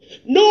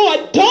 nor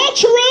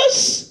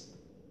adulterers.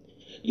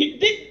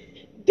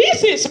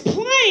 This is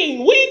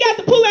plain. We ain't got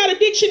to pull out a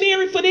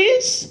dictionary for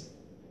this.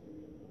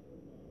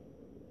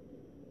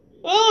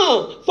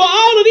 For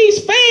all of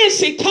these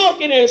fancy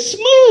talking and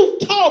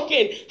smooth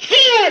talking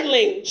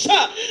hirelings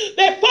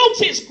that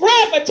folks is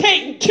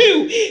gravitating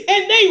to,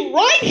 and they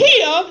right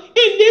here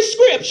in this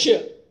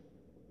scripture.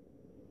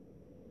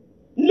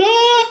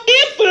 Nor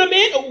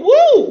effeminate,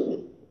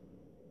 woo.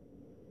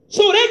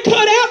 So they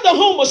cut out the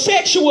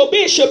homosexual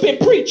bishop and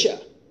preacher.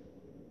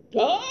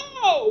 The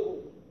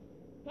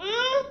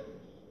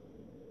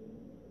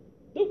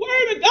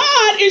word of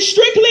God is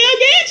strictly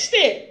against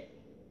it.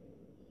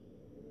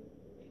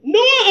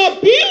 Nor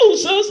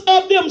abusers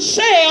of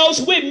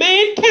themselves with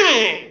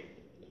mankind,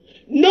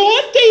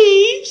 nor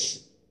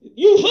thieves,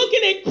 you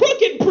hooking and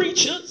crooking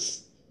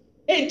preachers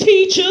and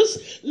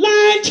teachers,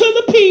 lying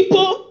to the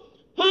people,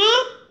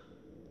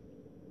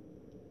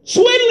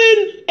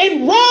 swindling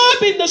and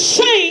robbing the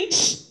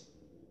saints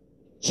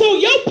so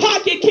your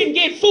pocket can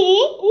get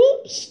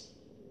full. Oops.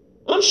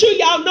 I'm sure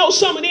y'all know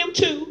some of them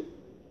too.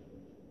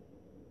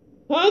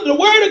 The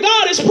word of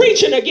God is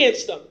preaching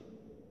against them.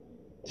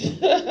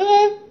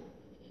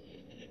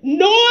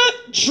 Nor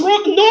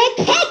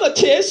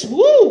covetous,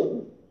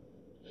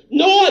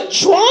 nor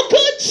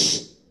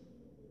drunkards.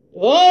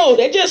 Oh,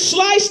 they just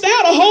sliced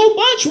out a whole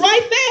bunch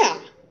right there.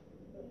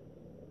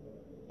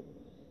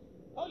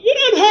 Oh, you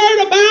done heard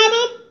about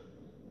them?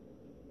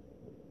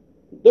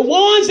 The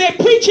ones that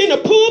preach in the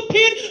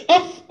pulpit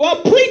or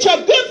preach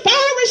a good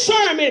fiery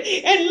sermon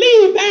and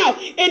leave out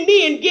and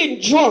then getting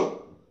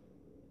drunk.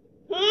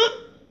 Huh?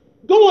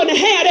 Going to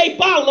have a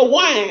bottle of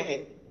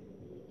wine.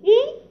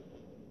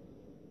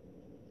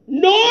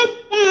 Nor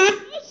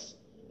revilers,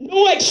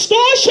 nor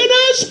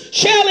extortioners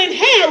shall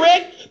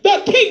inherit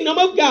the kingdom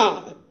of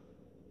God.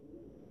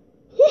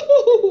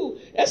 Woo-hoo-hoo.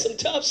 That's some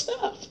tough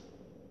stuff.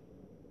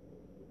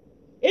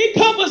 It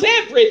covers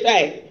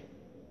everything.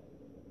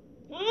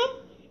 Huh?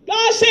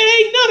 God said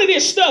ain't none of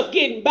this stuff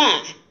getting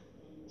by.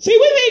 See,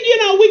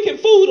 we can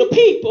fool the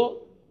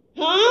people.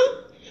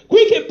 Huh?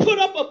 We can put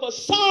up a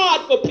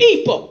facade for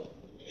people.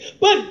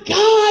 But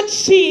God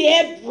see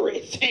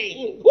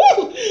everything.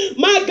 Woo,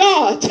 my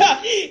God.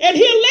 And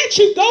he'll let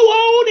you go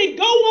on and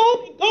go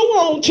on and go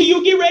on till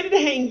you get ready to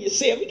hang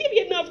yourself. He give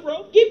you enough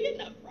rope. Give you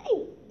enough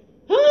rope.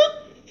 Huh?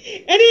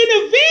 And then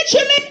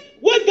eventually,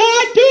 what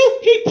God do?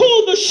 He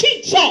pulled the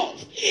sheets off.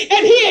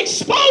 And he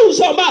exposed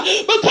them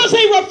because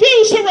they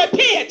refuse to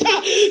repent.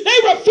 They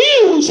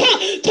refuse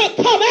to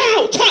come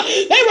out.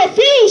 They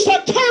refuse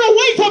to turn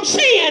away from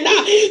sin.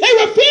 They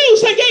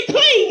refuse to get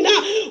clean.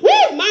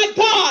 Oh, my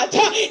God.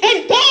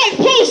 And God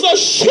pulls the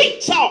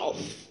sheets off.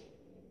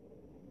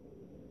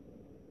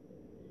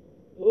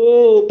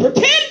 Oh,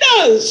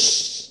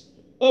 pretenders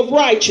of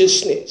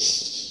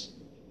righteousness.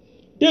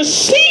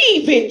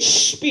 Deceiving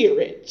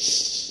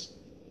spirits.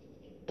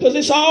 Because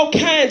it's all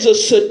kinds of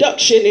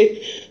seduction and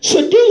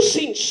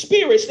seducing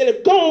spirits that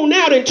have gone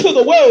out into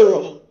the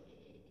world.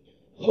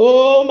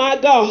 Oh, my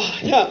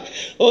God.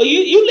 Oh,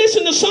 you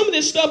listen to some of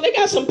this stuff. They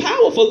got some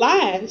powerful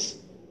lies.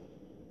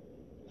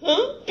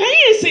 Huh?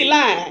 Fancy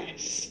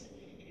lies.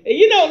 And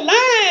you know,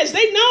 lies,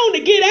 they known to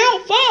get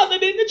out farther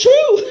than the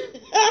truth.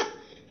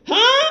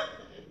 Huh?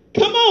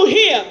 Come on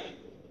here.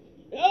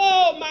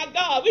 Oh, my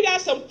God. We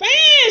got some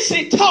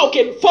fancy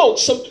talking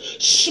folks, some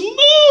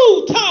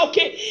smooth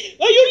talking.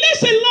 Or you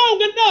listen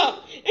long enough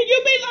and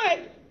you'll be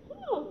like,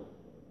 oh,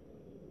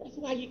 that's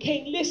why you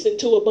can't listen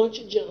to a bunch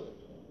of junk.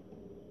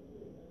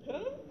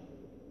 Huh?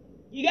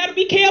 You got to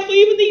be careful,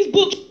 even these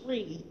books you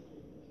read.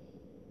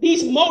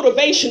 These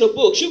motivational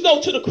books. You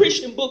go to the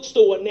Christian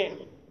bookstore now.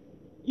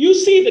 You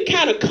see the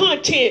kind of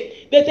content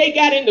that they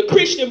got in the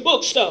Christian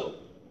bookstore.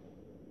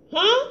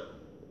 Huh?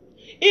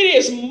 It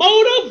is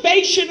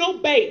motivational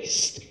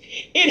based.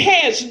 It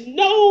has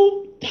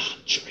no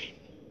doctrine.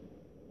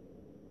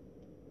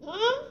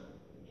 Huh?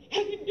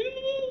 I can do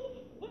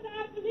what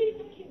I believe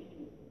I can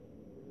do.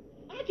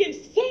 I can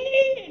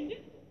say, and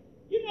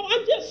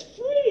I'm just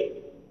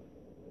free.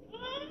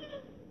 Huh?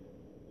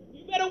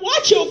 You better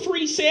watch your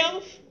free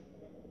self.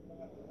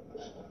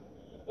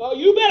 Oh,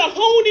 you better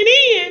hone it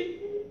in.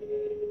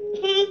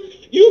 Huh?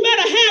 You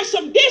better have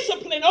some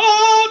discipline.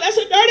 Oh, that's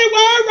a dirty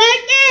word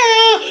right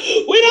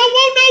there. We don't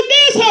want no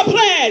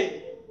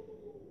discipline.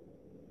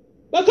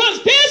 Because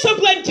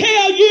discipline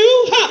tell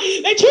you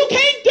that you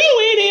can't do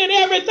any and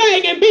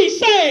everything and be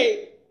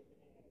saved.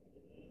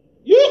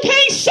 You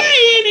can't say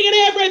any and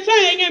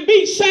everything and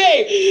be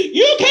saved.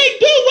 You can't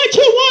do what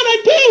you want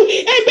to do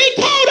and be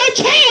called a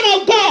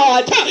child of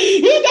God.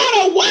 You got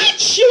to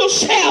watch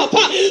yourself.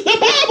 The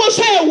Bible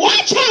says,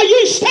 watch how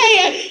you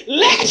stand,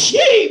 lest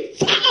ye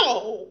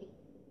fall.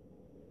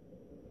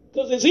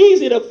 Because it's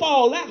easy to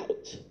fall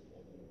out.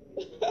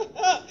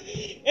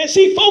 And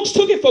see, folks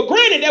took it for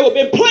granted that we've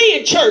been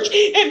playing church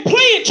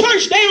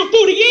down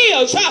through the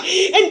years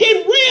and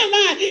didn't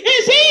realize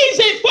it's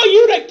easy for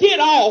you to get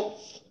off.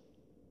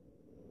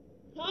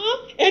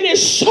 Huh? And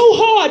it's so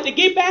hard to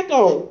get back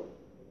on.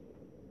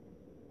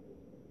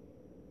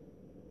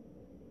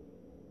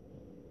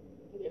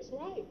 That's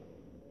right.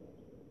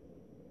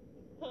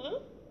 Huh?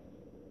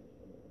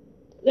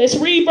 Let's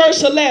read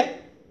verse 11.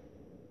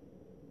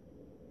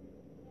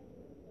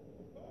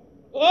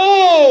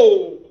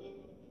 Oh,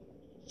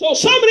 so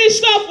some of this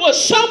stuff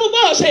was some of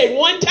us at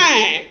one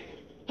time,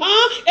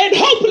 huh? And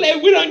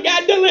hopefully we done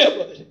got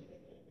delivered.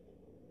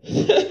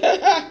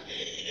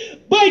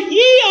 But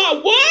ye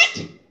are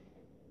what?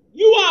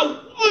 You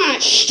are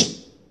washed.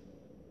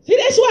 See,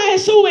 that's why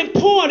it's so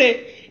important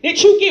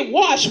that you get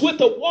washed with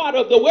the water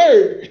of the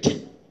word.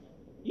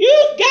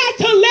 You got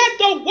to let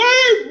the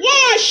word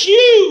wash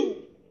you.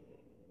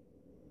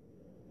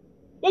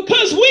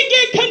 Because we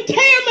get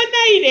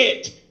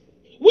contaminated.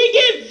 We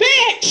get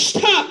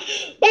vexed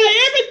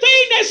by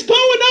everything that's going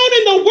on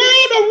in the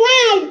world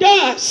around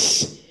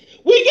us.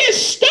 We get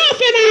stuff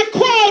in our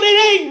craw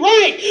that ain't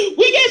right.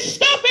 We get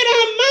stuff in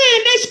our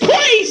mind that's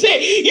crazy.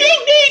 You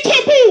need to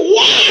be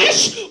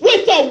washed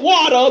with the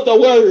water of the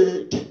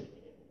word.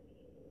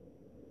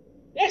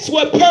 That's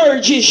what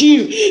purges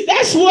you.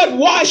 That's what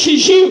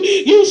washes you.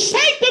 You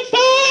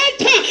sanctified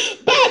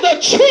by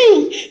the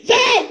truth.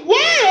 That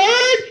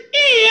word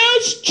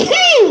is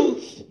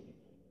truth.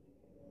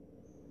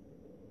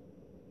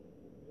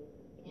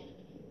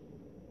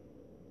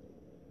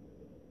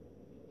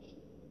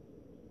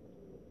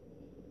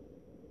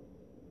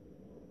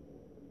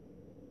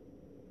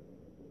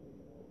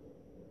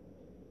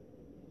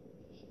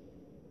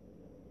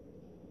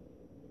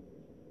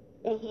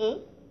 Uh-huh.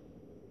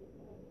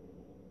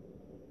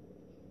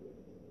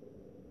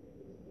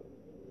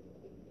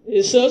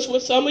 And such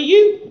with some of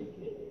you.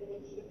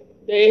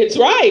 That's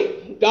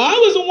right. God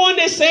was the one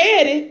that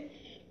said it.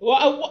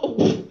 Well,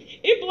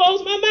 it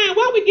blows my mind.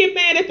 Why we get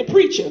mad at the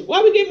preacher?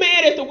 Why we get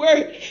mad at the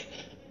word?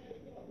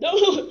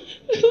 Go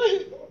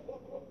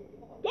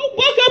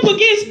buck up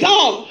against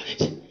God.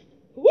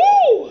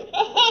 Woo!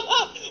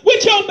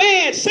 With your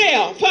mad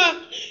self. Huh?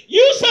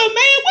 You so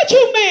mad? What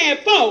you mad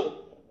for?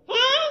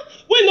 Huh?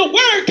 When the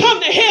word come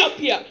to help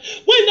you,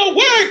 when the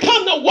word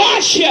come to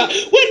wash you, when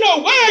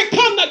the word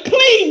come to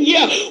clean you,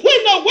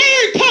 when the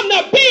word come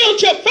to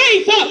build your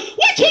faith up,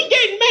 what you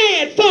getting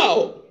mad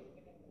for?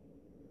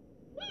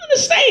 I don't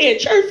understand.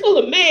 Church full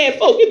of mad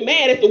folk get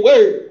mad at the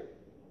word.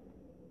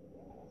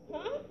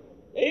 Huh?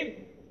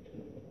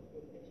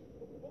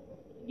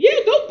 Yeah,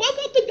 go buck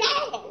up to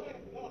God.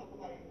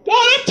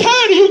 God, I'm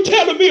tired of you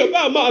telling me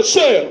about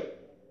myself.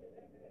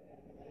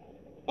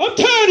 I'm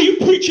tired of you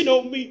preaching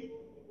on me.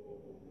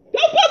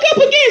 Don't buck up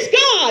against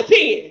God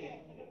then.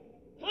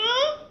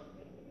 Huh?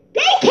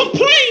 Go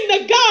complain to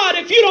God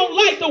if you don't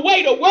like the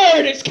way the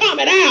word is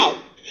coming out.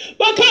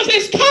 Because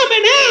it's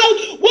coming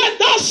out what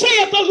thus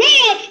saith the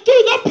Lord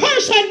through the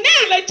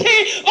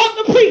personality of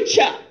the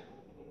preacher.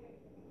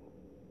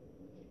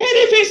 And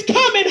if it's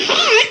coming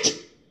hot,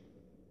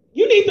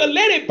 you need to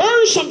let it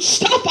burn some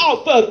stuff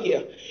off of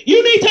you.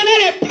 You need to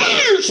let it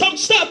burn some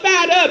stuff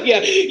out of you.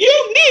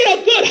 You need a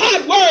good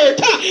hot word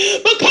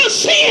because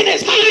sin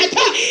is hot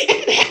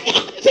and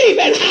hell is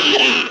even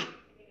hotter.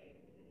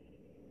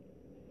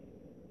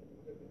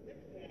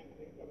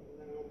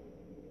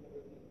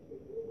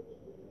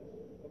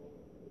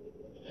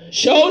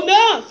 Sure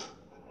enough.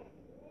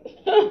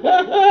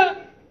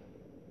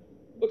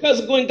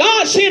 Because when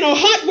God sent a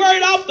hot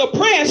word off the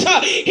press,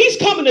 he's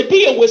coming to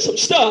deal with some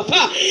stuff.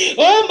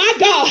 Oh my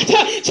God.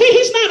 See,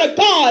 he's not a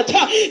God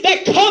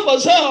that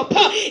covers up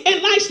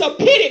and likes to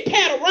pity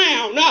pat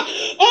around.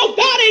 Oh,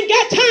 God ain't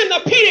got time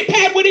to pity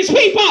pat with his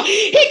people.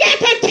 He got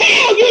to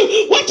tell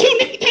you what you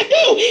need to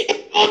do in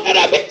order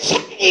to be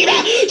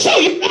saved. So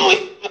you know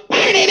it's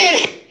burning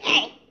in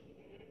hell.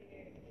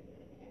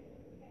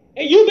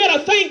 And you better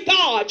thank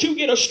God you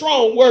get a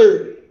strong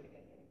word.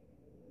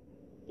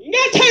 You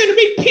got time to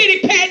be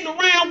pity-patting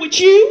around with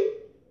you.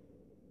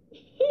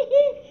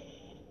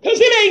 Because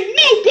it ain't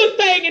no good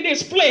thing in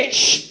this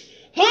flesh.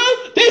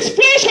 Huh? This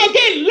flesh will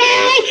get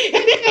loud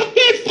and it'll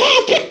get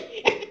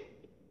funky.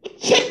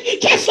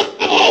 Just like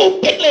an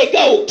old billy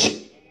goat.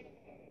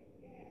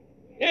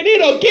 And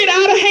it'll get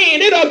out of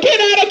hand. It'll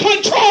get out of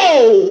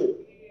control.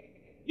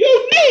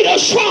 You need a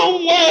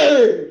strong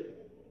word.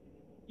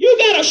 You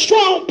got a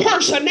strong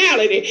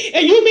personality.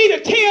 And you mean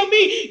to tell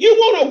me you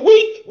want a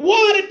weak,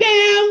 watered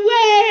down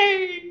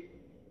way?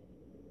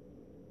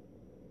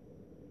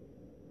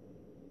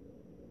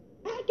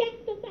 I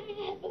got the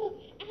Bible.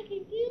 I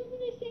can do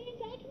what it says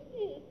I can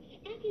do.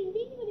 I can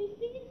be what it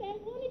says I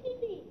wanted to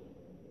be.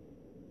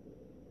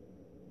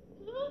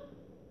 Huh?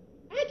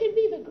 I can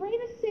be the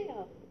greatest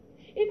self.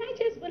 If I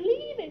just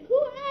believe in who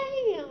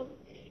I am.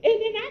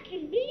 And then I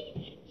can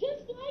be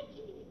just like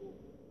Jesus.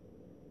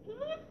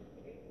 Huh?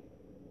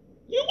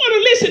 You want to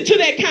listen to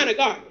that kind of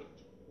garbage?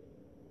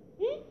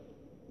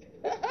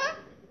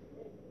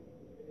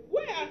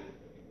 Where?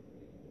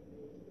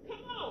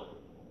 Come on.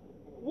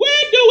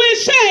 Where do it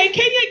say?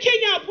 Can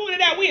y'all point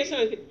it out? Where,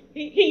 son? Can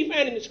you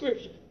find in the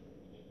scripture?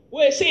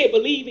 Where it said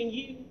believe in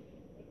you?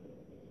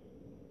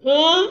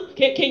 Huh?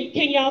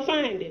 Can y'all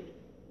find it?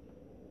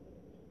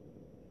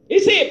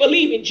 It said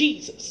believe in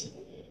Jesus.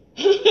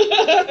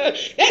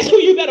 That's who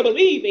you better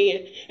believe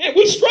in. And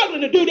we're struggling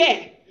to do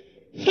that.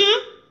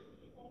 Huh?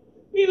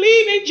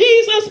 Believe in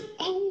Jesus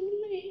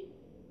only.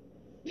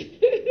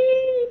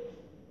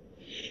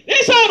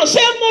 That's all the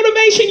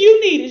self-motivation you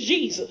need is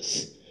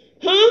Jesus.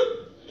 Huh?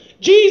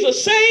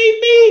 Jesus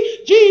saved me.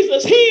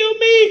 Jesus healed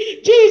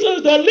me.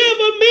 Jesus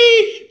delivered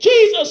me.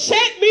 Jesus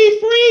set me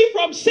free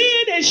from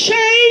sin and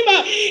shame.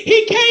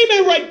 He came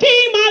and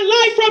redeemed my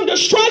life from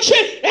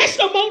destruction. That's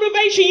the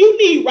motivation you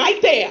need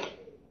right there.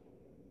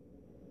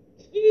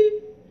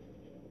 You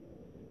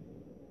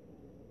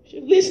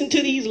should listen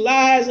to these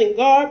lies and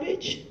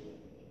garbage.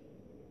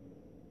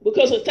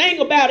 Because the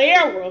thing about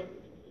error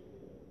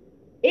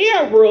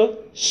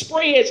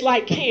spreads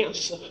like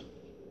cancer.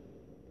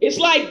 It's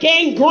like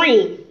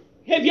gangrene.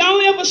 Have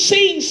y'all ever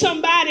seen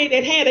somebody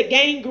that had a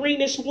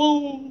gangrenous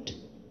wound?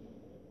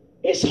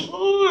 It's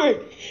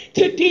hard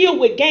to deal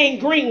with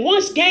gangrene.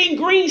 Once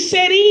gangrene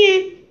set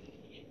in,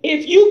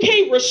 if you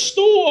can't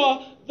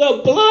restore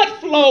the blood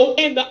flow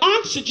and the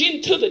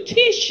oxygen to the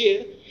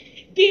tissue,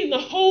 then the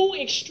whole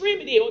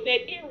extremity or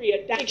that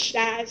area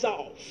dies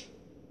off.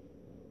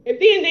 And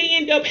then they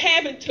end up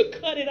having to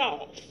cut it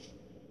off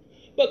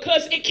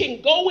because it can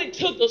go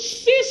into the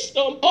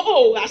system.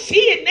 Oh, I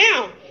see it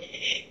now.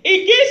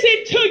 It gets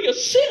into your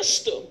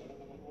system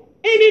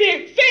and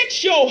it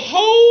infects your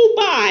whole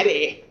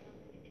body.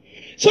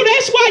 So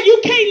that's why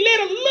you can't let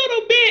a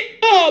little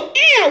bit of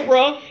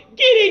error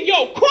get in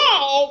your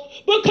crawl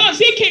because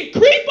it can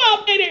creep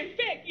up and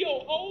infect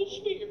your whole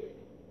spirit.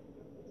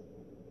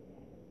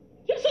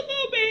 Just a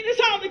little bit.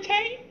 That's all it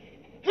takes.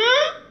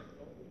 Huh?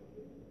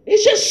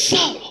 It's just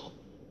subtle.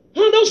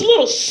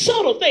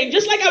 subtle things.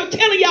 Just like I was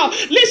telling y'all,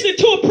 listening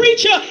to a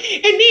preacher,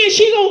 and then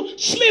she gonna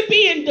slip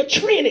in the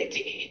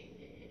Trinity.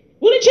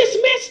 Well, it just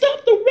messed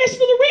up the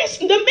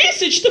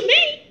message to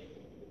me.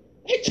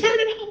 They turn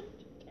it off.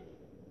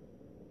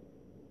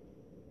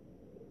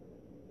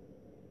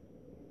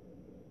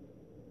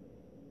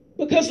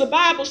 Because the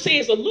Bible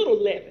says a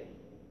little leaven.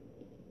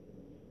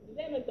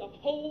 Leaven the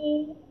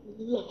whole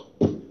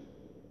lump.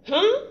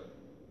 Huh?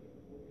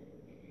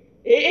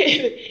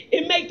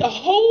 It make the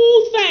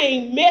whole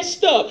thing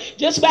messed up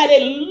just by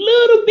that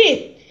little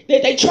bit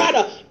that they try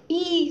to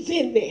ease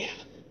in there.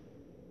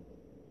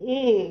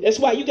 That's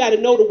why you got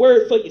to know the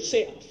word for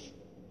yourself.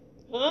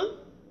 Huh?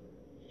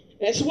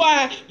 That's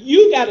why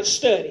you got to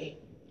study.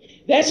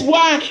 That's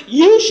why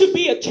you should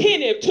be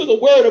attentive to the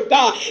word of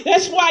God.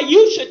 That's why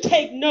you should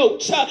take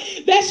notes.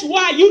 That's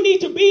why you need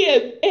to be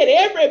at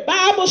every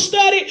Bible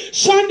study,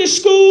 Sunday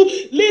school,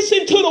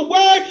 listen to the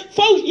word.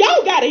 Folks,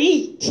 y'all got to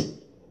eat.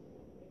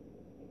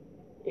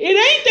 It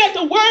ain't that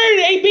the word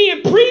ain't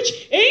being preached.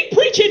 It ain't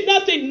preaching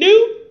nothing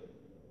new.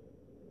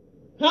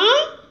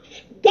 Huh?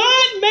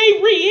 God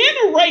may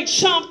reiterate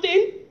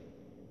something,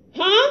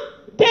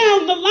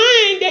 down the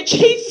line that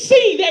he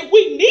see that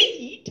we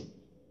need.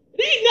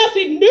 It ain't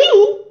nothing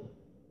new.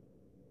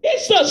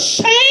 It's the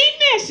same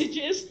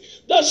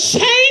messages, the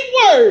same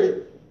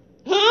word.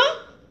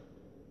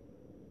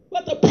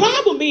 But the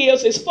problem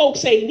is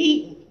folks ain't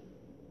eating.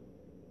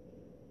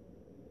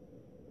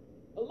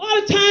 A lot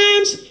of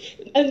times,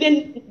 and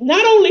then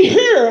not only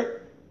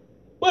here,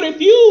 but if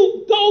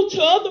you go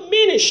to other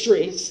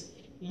ministries,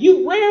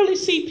 you rarely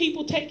see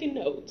people taking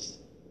notes.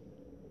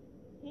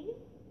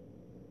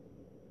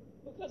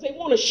 Because they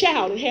want to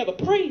shout and have a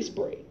praise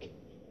break.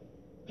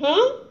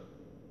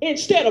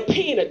 Instead of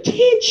paying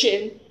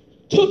attention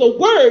to the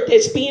word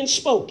that's being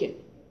spoken.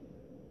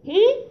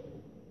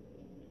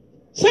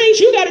 Saints,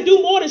 you got to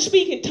do more than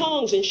speak in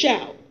tongues and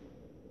shout.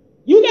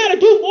 You got to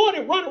do more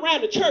than run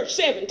around the church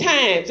 7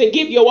 times and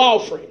give your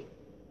offering.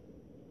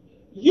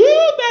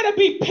 You better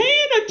be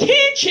paying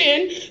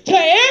attention to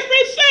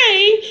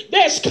everything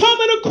that's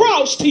coming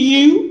across to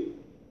you,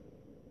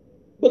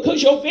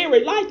 because your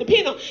very life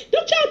depends on.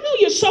 Don't y'all know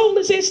your soul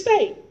is at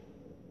stake?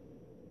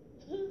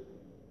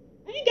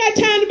 I ain't got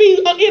time to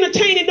be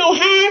entertaining no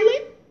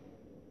hireling.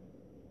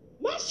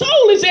 My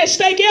soul is at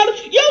stake, elder.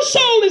 Your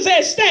soul is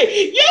at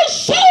stake. Your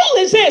soul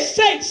is at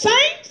stake,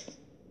 saints.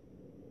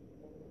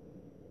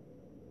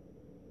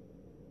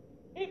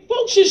 And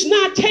folks is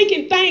not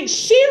taking things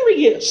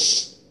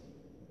serious.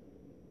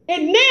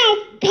 And now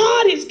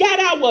God has got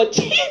our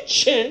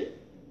attention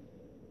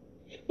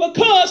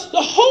because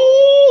the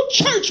whole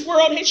church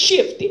world has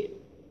shifted.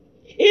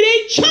 It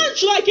ain't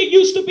church like it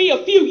used to be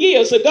a few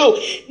years ago.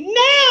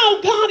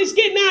 Now God is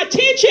getting our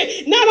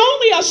attention. Not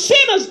only are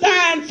sinners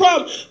dying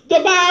from the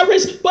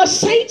virus, but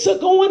saints are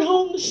going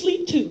home to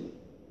sleep too.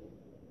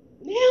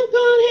 Now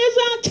God has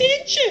our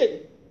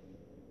attention.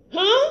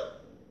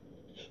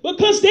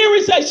 Because there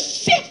is a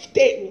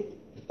sifting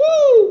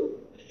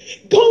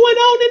going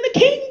on in the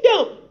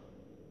kingdom.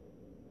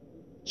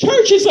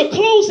 Churches are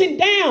closing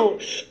down.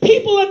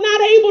 People are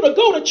not able to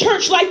go to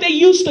church like they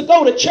used to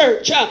go to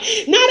church.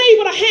 Not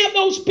able to have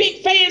those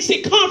big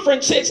fancy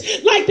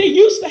conferences like they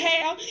used to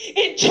have,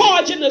 and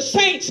charging the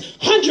saints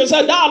hundreds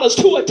of dollars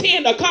to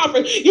attend a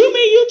conference. You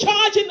mean you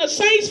charging the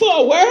saints for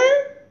a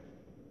word?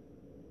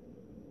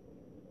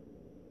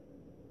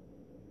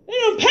 They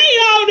done paid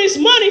all this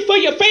money for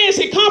your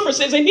fancy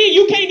conferences, and then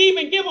you can't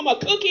even give them a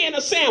cookie and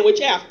a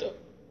sandwich after.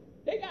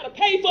 They got to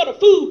pay for the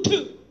food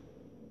too.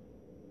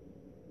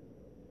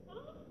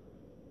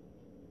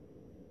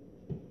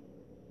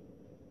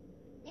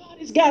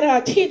 It's got our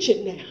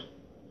attention now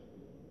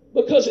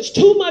because it's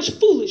too much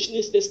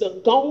foolishness that's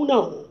done gone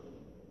on.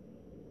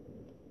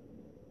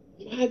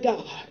 My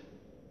God.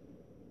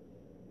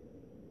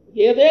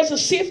 Yeah, there's a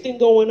sifting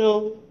going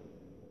on.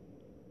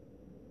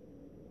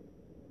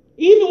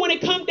 Even when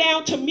it comes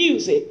down to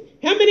music.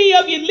 How many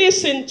of you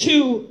listen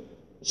to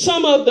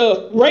some of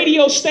the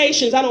radio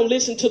stations? I don't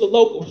listen to the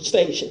local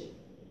station.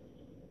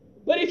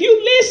 But if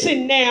you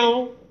listen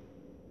now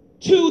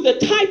to the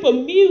type of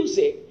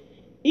music,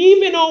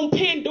 even on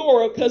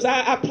Pandora, because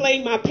I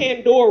play my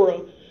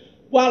Pandora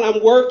while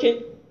I'm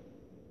working.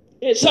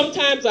 And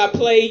sometimes I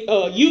play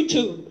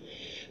YouTube.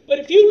 But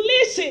if you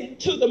listen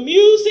to the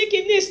music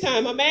in this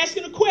time, I'm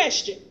asking a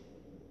question,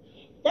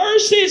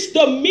 versus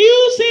the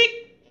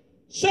music,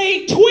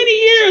 say 20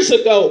 years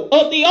ago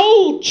of the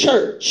old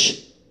church,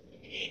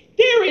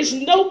 there is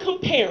no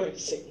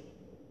comparison.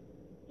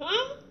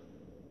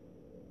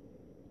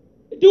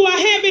 Do I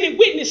have any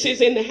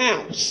witnesses in the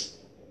house?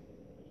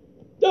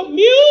 The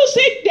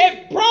music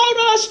that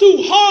brought us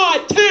through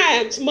hard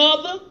times,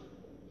 mother.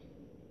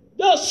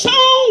 The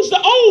songs,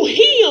 the old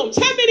hymns.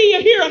 How many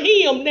of you hear a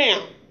hymn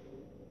now?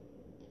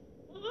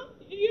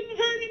 You done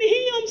heard any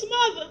hymns,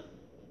 mother?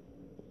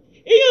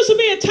 It used to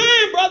be a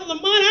time, Brother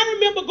Lamont. I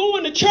remember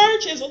going to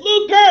church as a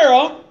little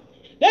girl.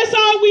 That's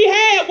all we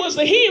had was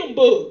the hymn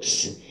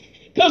books.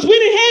 Because we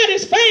didn't have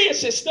this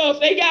fancy stuff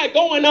they got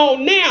going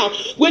on now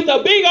with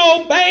the big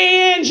old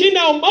bands. You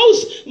know,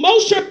 most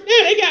churches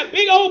now, they got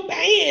big old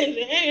bands.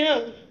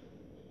 Yeah.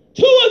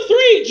 2 or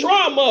 3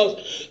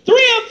 drummers, 3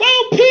 or 4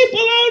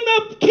 people on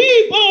the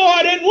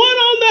keyboard and one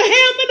on the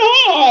Hammond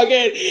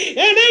organ.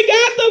 And they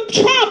got the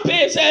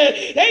trumpets and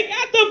they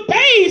got the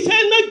bass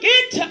and the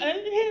guitar.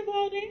 They have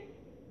all that.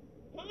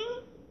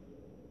 Huh?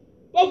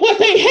 But what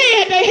they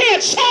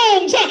had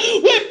songs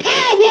with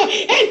power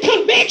and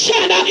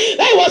conviction.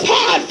 They was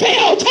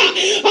heartfelt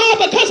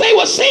because they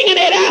were singing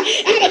it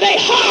out of their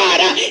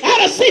heart,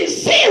 out of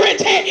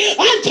sincerity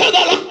unto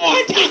the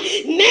Lord.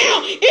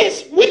 Now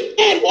it's weak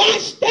and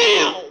washed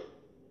down.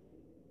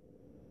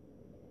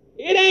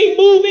 It ain't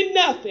moving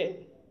nothing.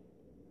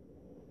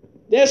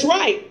 That's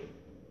right.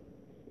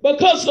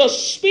 Because the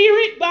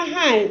spirit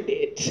behind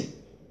it.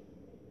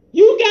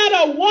 You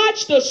got to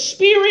watch the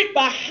spirit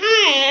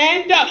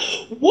behind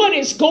what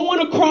is going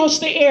across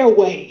the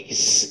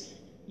airways.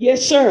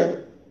 Yes,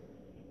 sir.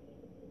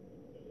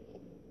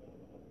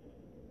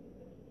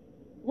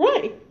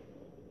 Right.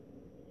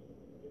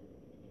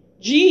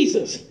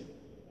 Jesus.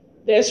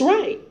 That's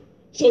right.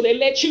 So they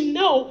let you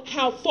know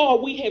how far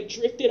we have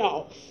drifted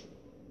off.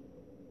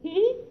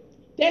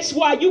 That's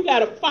why you got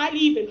to fight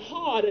even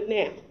harder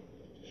now.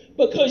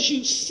 Because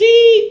you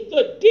see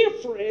the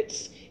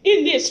difference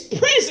in this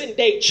present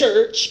day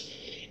church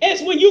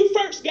as when you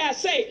first got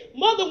saved.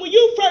 Mother, when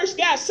you first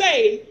got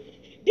saved,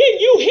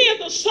 didn't you hear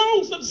the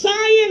songs of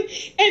Zion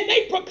and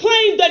they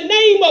proclaimed the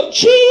name of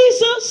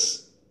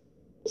Jesus?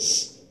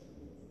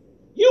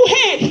 You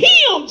had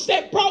hymns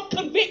that brought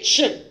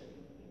conviction.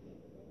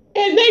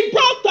 And they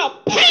brought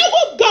the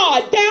power of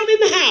God down in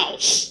the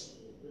house.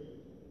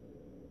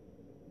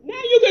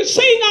 Now you can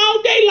sing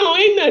all day long.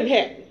 Ain't nothing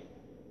happening.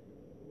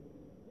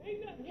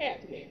 Ain't nothing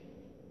happening.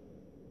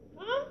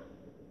 Huh?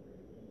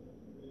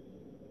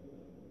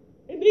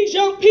 And these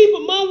young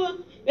people,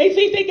 mother, they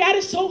think they got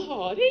it so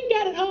hard. They ain't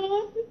got it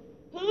hard.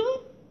 Huh?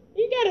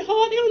 They ain't got it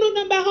hard. They don't know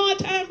nothing about hard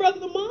time, Brother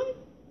Lamont.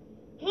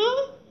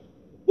 Huh?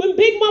 When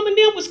Big Mama and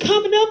them was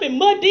coming up and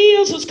Mud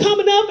Deals was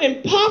coming up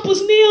and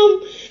Papa's and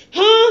them,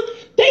 huh?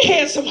 They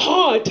had some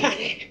hard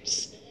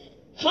times.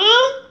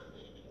 Huh?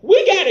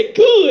 We got it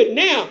good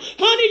now.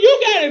 Honey, you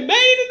got it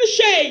made in the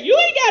shade. You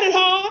ain't got it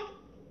hard.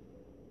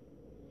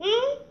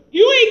 Huh?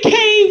 You ain't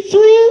came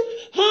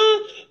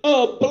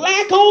through,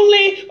 black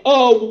only,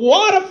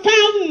 water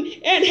fountain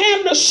and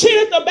having to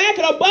sit at the back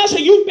of the bus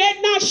and you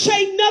better not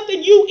say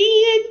nothing you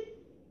in.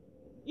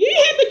 You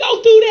didn't have to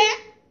go through that.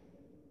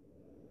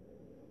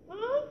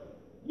 Huh?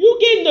 You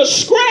getting the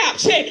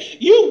scraps and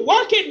you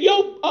working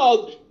your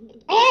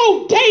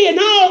all day and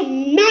all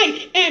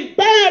night and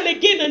barely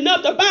getting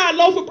enough to buy a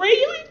loaf of bread.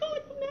 You ain't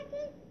going through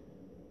nothing.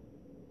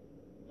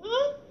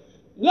 Huh?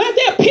 Like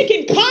they're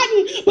picking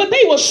cotton, but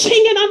they were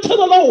singing unto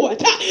the Lord.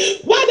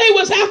 While they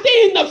was out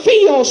there in the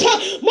fields,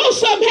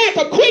 most of them had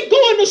to quit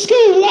going to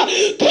school.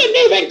 Couldn't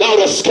even go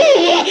to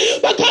school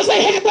because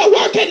they had to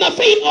work in the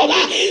field.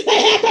 They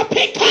had to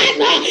pick cotton.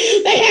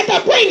 They had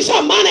to bring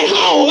some money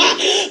home.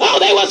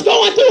 Oh, they was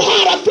going through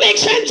hard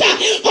afflictions,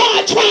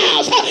 hard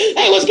trials.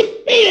 They was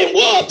being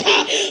whooped.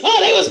 Oh,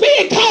 they was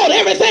being called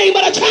everything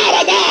but a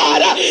child of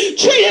God.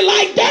 Treated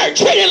like dirt,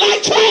 treated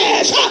like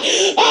trash.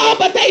 Oh,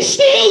 but they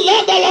still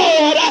love the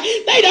Lord.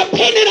 They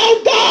depended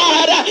on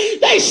God.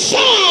 They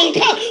sung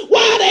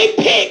while they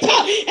picked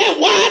and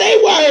while they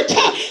worked.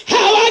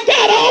 How I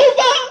got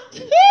over.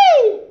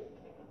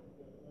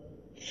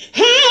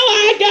 How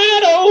I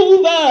got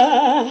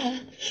over.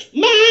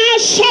 My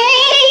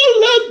soul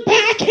looked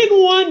back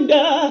and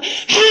wonder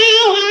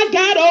how I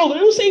got over. I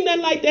don't sing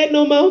nothing like that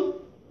no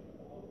more.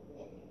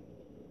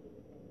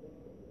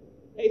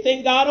 They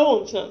think God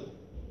owns something.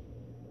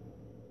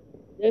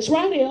 That's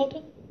right,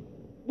 Elder.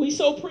 We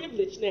so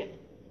privileged now.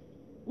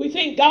 We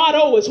think God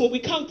owes us when we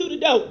come through the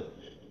door.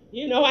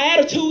 You know, our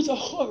attitudes are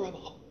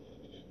horrible.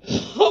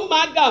 Oh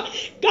my God.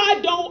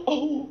 God don't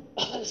owe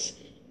us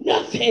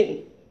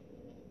nothing.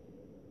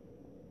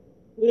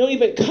 We don't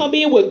even come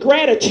in with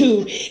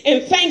gratitude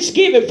and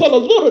thanksgiving for the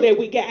little that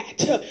we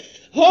got.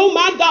 Oh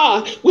my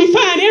God, we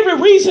find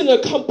every reason to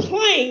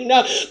complain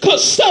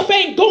because stuff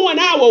ain't going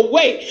our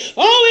way.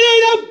 Oh, it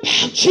ain't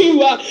about you.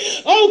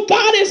 Oh,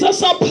 God is a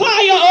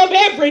supplier of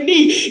every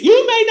need.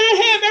 You may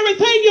not have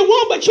everything you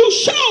want, but you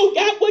sure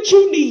got what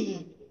you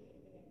need.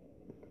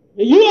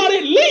 And you ought to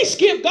at least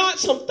give God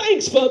some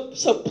thanks for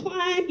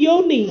supplying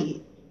your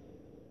need.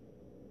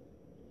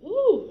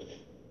 Ooh,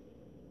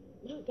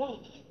 my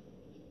God.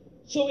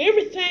 So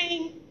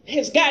everything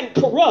has gotten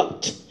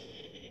corrupt.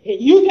 And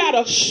you got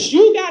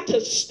to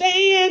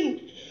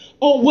stand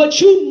on what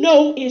you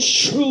know is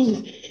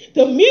true.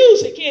 The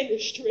music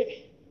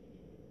industry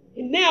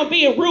is now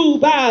being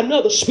ruled by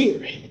another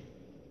spirit.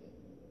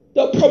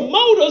 The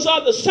promoters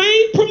are the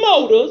same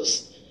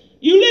promoters.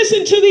 You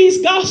listen to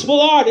these gospel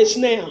artists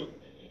now.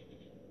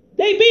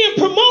 They being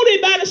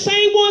promoted by the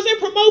same ones that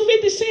promote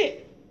 50 Cent.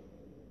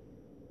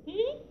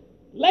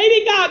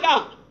 Lady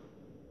Gaga.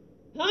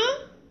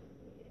 Huh?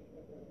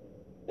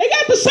 They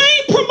got the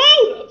same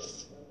promoters.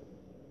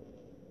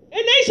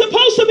 And they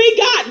supposed to be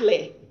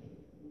godly.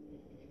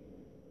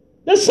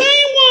 The same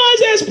ones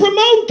that's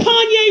promoting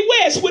Kanye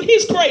West with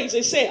his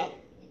crazy self.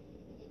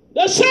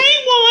 The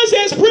same ones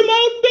that's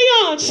promoting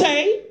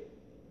Beyonce.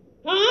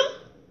 Huh?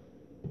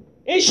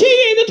 And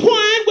she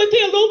intertwined with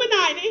the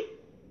Illuminati.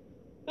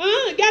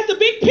 Got the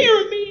big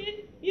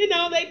pyramid. You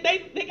know,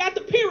 they got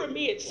the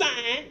pyramid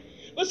sign.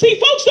 But see,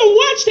 folks don't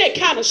watch that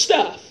kind of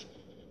stuff.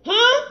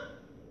 Huh?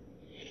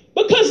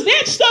 Because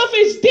that stuff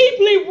is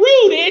deeply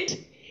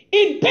rooted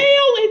in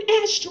Baal and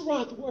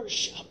Ashtaroth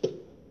worship.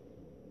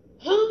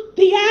 Huh?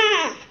 The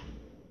eye.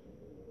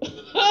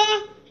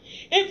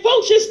 And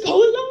folks just go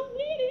along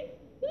with it.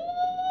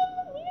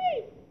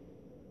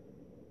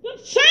 The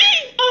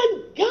same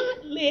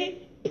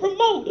ungodly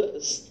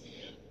promoters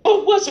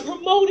are what's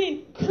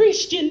promoting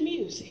Christian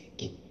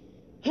music.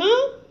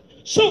 Huh?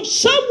 So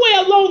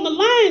somewhere along the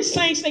line,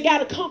 saints, they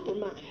got to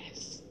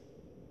compromise.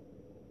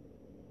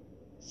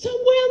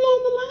 Somewhere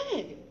along the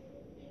line.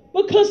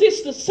 Because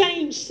it's the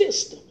same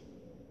system.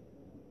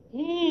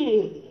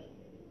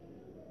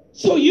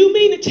 So you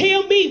mean to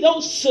tell me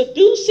those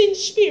seducing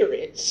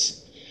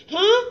spirits,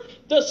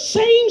 the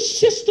same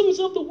systems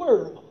of the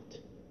world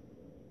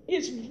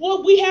is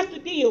what we have to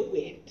deal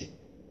with?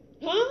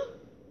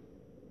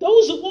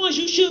 Those are ones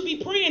you should be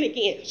praying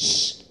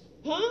against.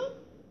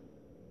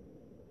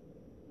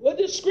 What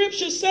does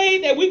scripture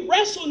say? That we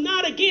wrestle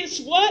not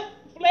against what?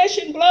 Flesh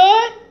and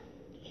blood,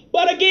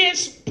 but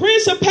against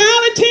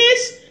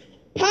principalities,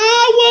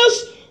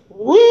 powers,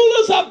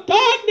 rulers of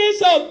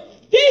darkness of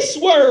this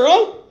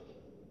world.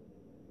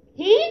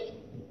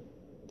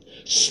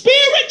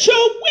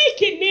 Spiritual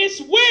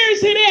wickedness, where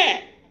is it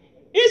at?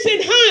 It's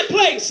in high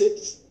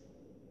places.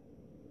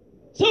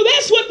 So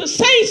that's what the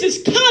saints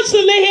is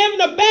constantly having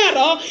to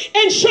battle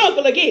and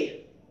struggle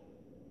again.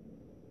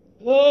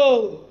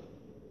 Oh,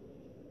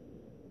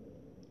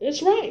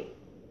 that's right.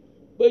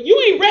 But you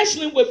ain't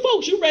wrestling with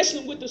folks, you're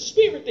wrestling with the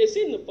spirit that's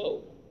in the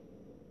folk.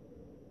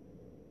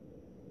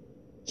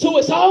 So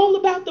it's all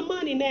about the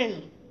money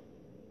now.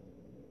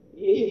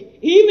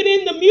 Even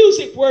in the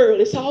music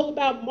world, it's all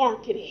about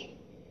marketing.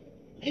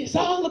 It's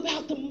all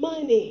about the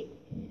money.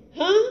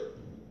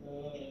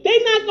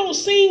 They're not going to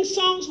sing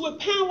songs with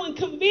power and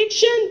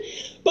conviction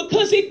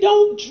because it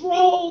don't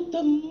draw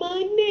the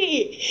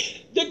money.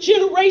 The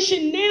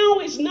generation now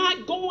is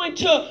not going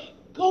to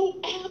go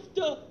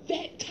after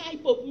that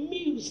type of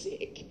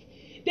music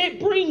that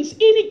brings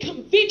any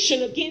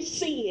conviction against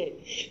sin,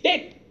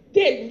 that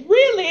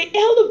really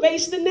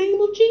elevates the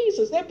name of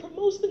Jesus, that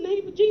promotes the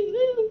name of Jesus.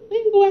 They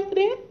didn't go after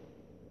that.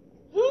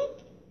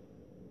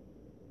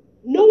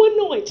 No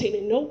anointing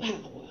and no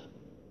power.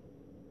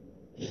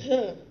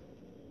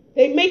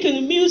 They're making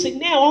the music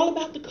now all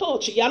about the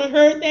culture. Y'all done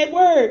heard that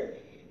word?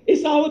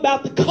 It's all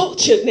about the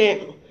culture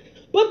now.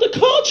 But the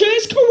culture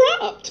is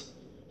corrupt.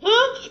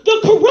 The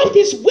corrupt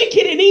is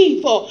wicked and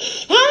evil.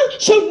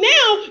 So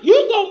now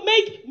you're going to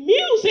make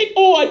music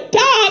or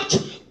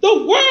adopt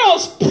the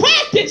world's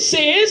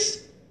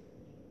practices,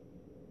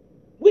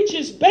 which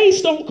is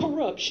based on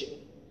corruption,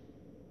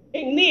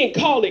 and then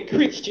call it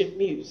Christian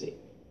music.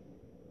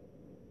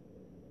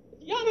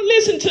 Y'all done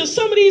listen to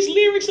some of these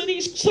lyrics of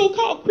these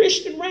so-called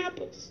Christian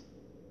rappers.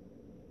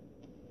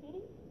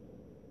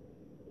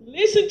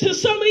 Listen to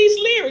some of these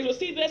lyrics. Well,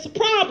 see, that's a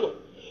problem.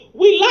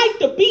 We like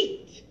the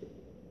beat.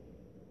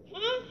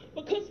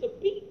 Because the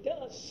beat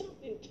does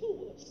something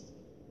to us.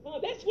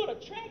 That's what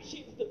attracts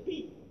you, the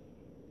beat.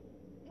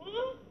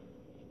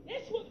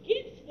 That's what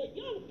gets the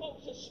young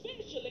folks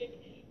especially,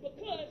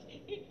 because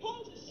it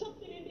causes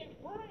something in their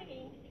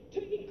brain to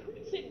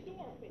increase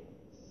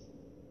endorphins.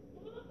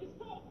 It's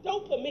called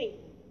dopamine.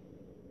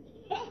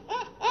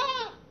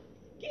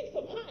 Get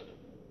some hype.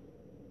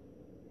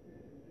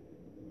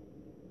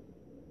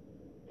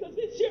 Because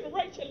this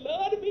generation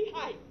love to be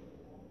hyped.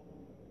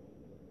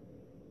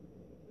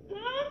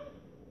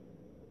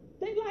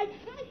 They like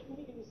hype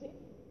music,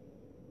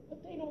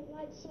 but they don't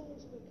like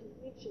songs with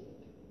conviction.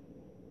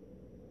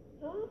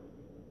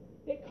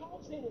 That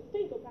cause them to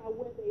think about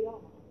where they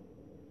are.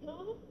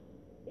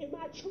 Am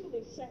I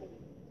truly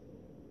saved?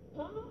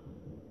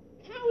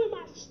 How am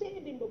I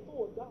standing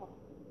before God?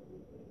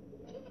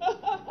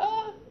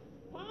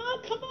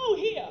 Come on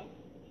here.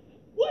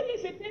 What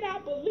is it that I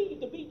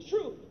believe to be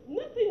true?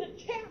 Nothing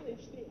to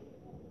challenge them,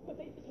 but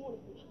they just want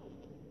to be hyped.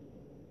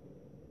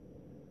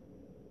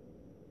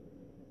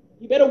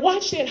 You better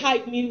watch that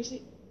hype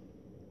music.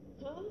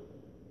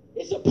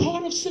 It's a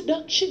part of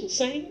seduction,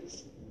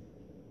 saints.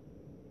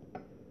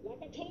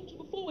 Like I told you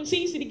before, it's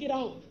easy to get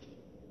off.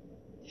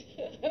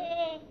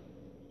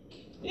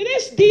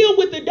 Let's deal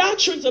with the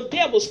doctrines of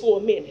devils for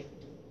a minute.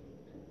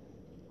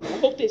 I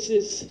hope this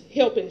is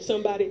helping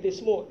somebody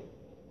this morning.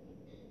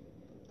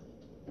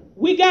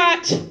 We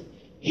got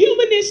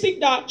humanistic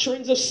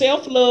doctrines of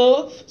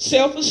self-love,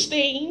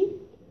 self-esteem,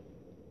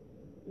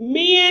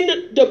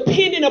 men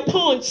depending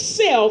upon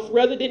self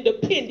rather than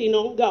depending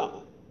on God.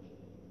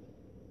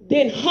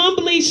 Then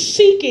humbly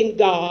seeking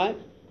God,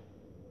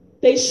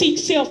 they seek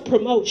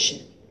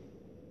self-promotion.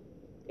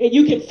 And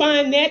you can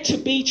find that to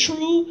be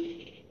true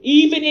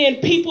Even in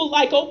people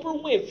like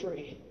Oprah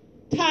Winfrey,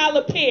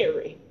 Tyler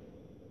Perry.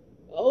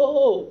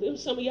 Oh, them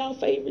some of y'all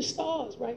favorite stars, right?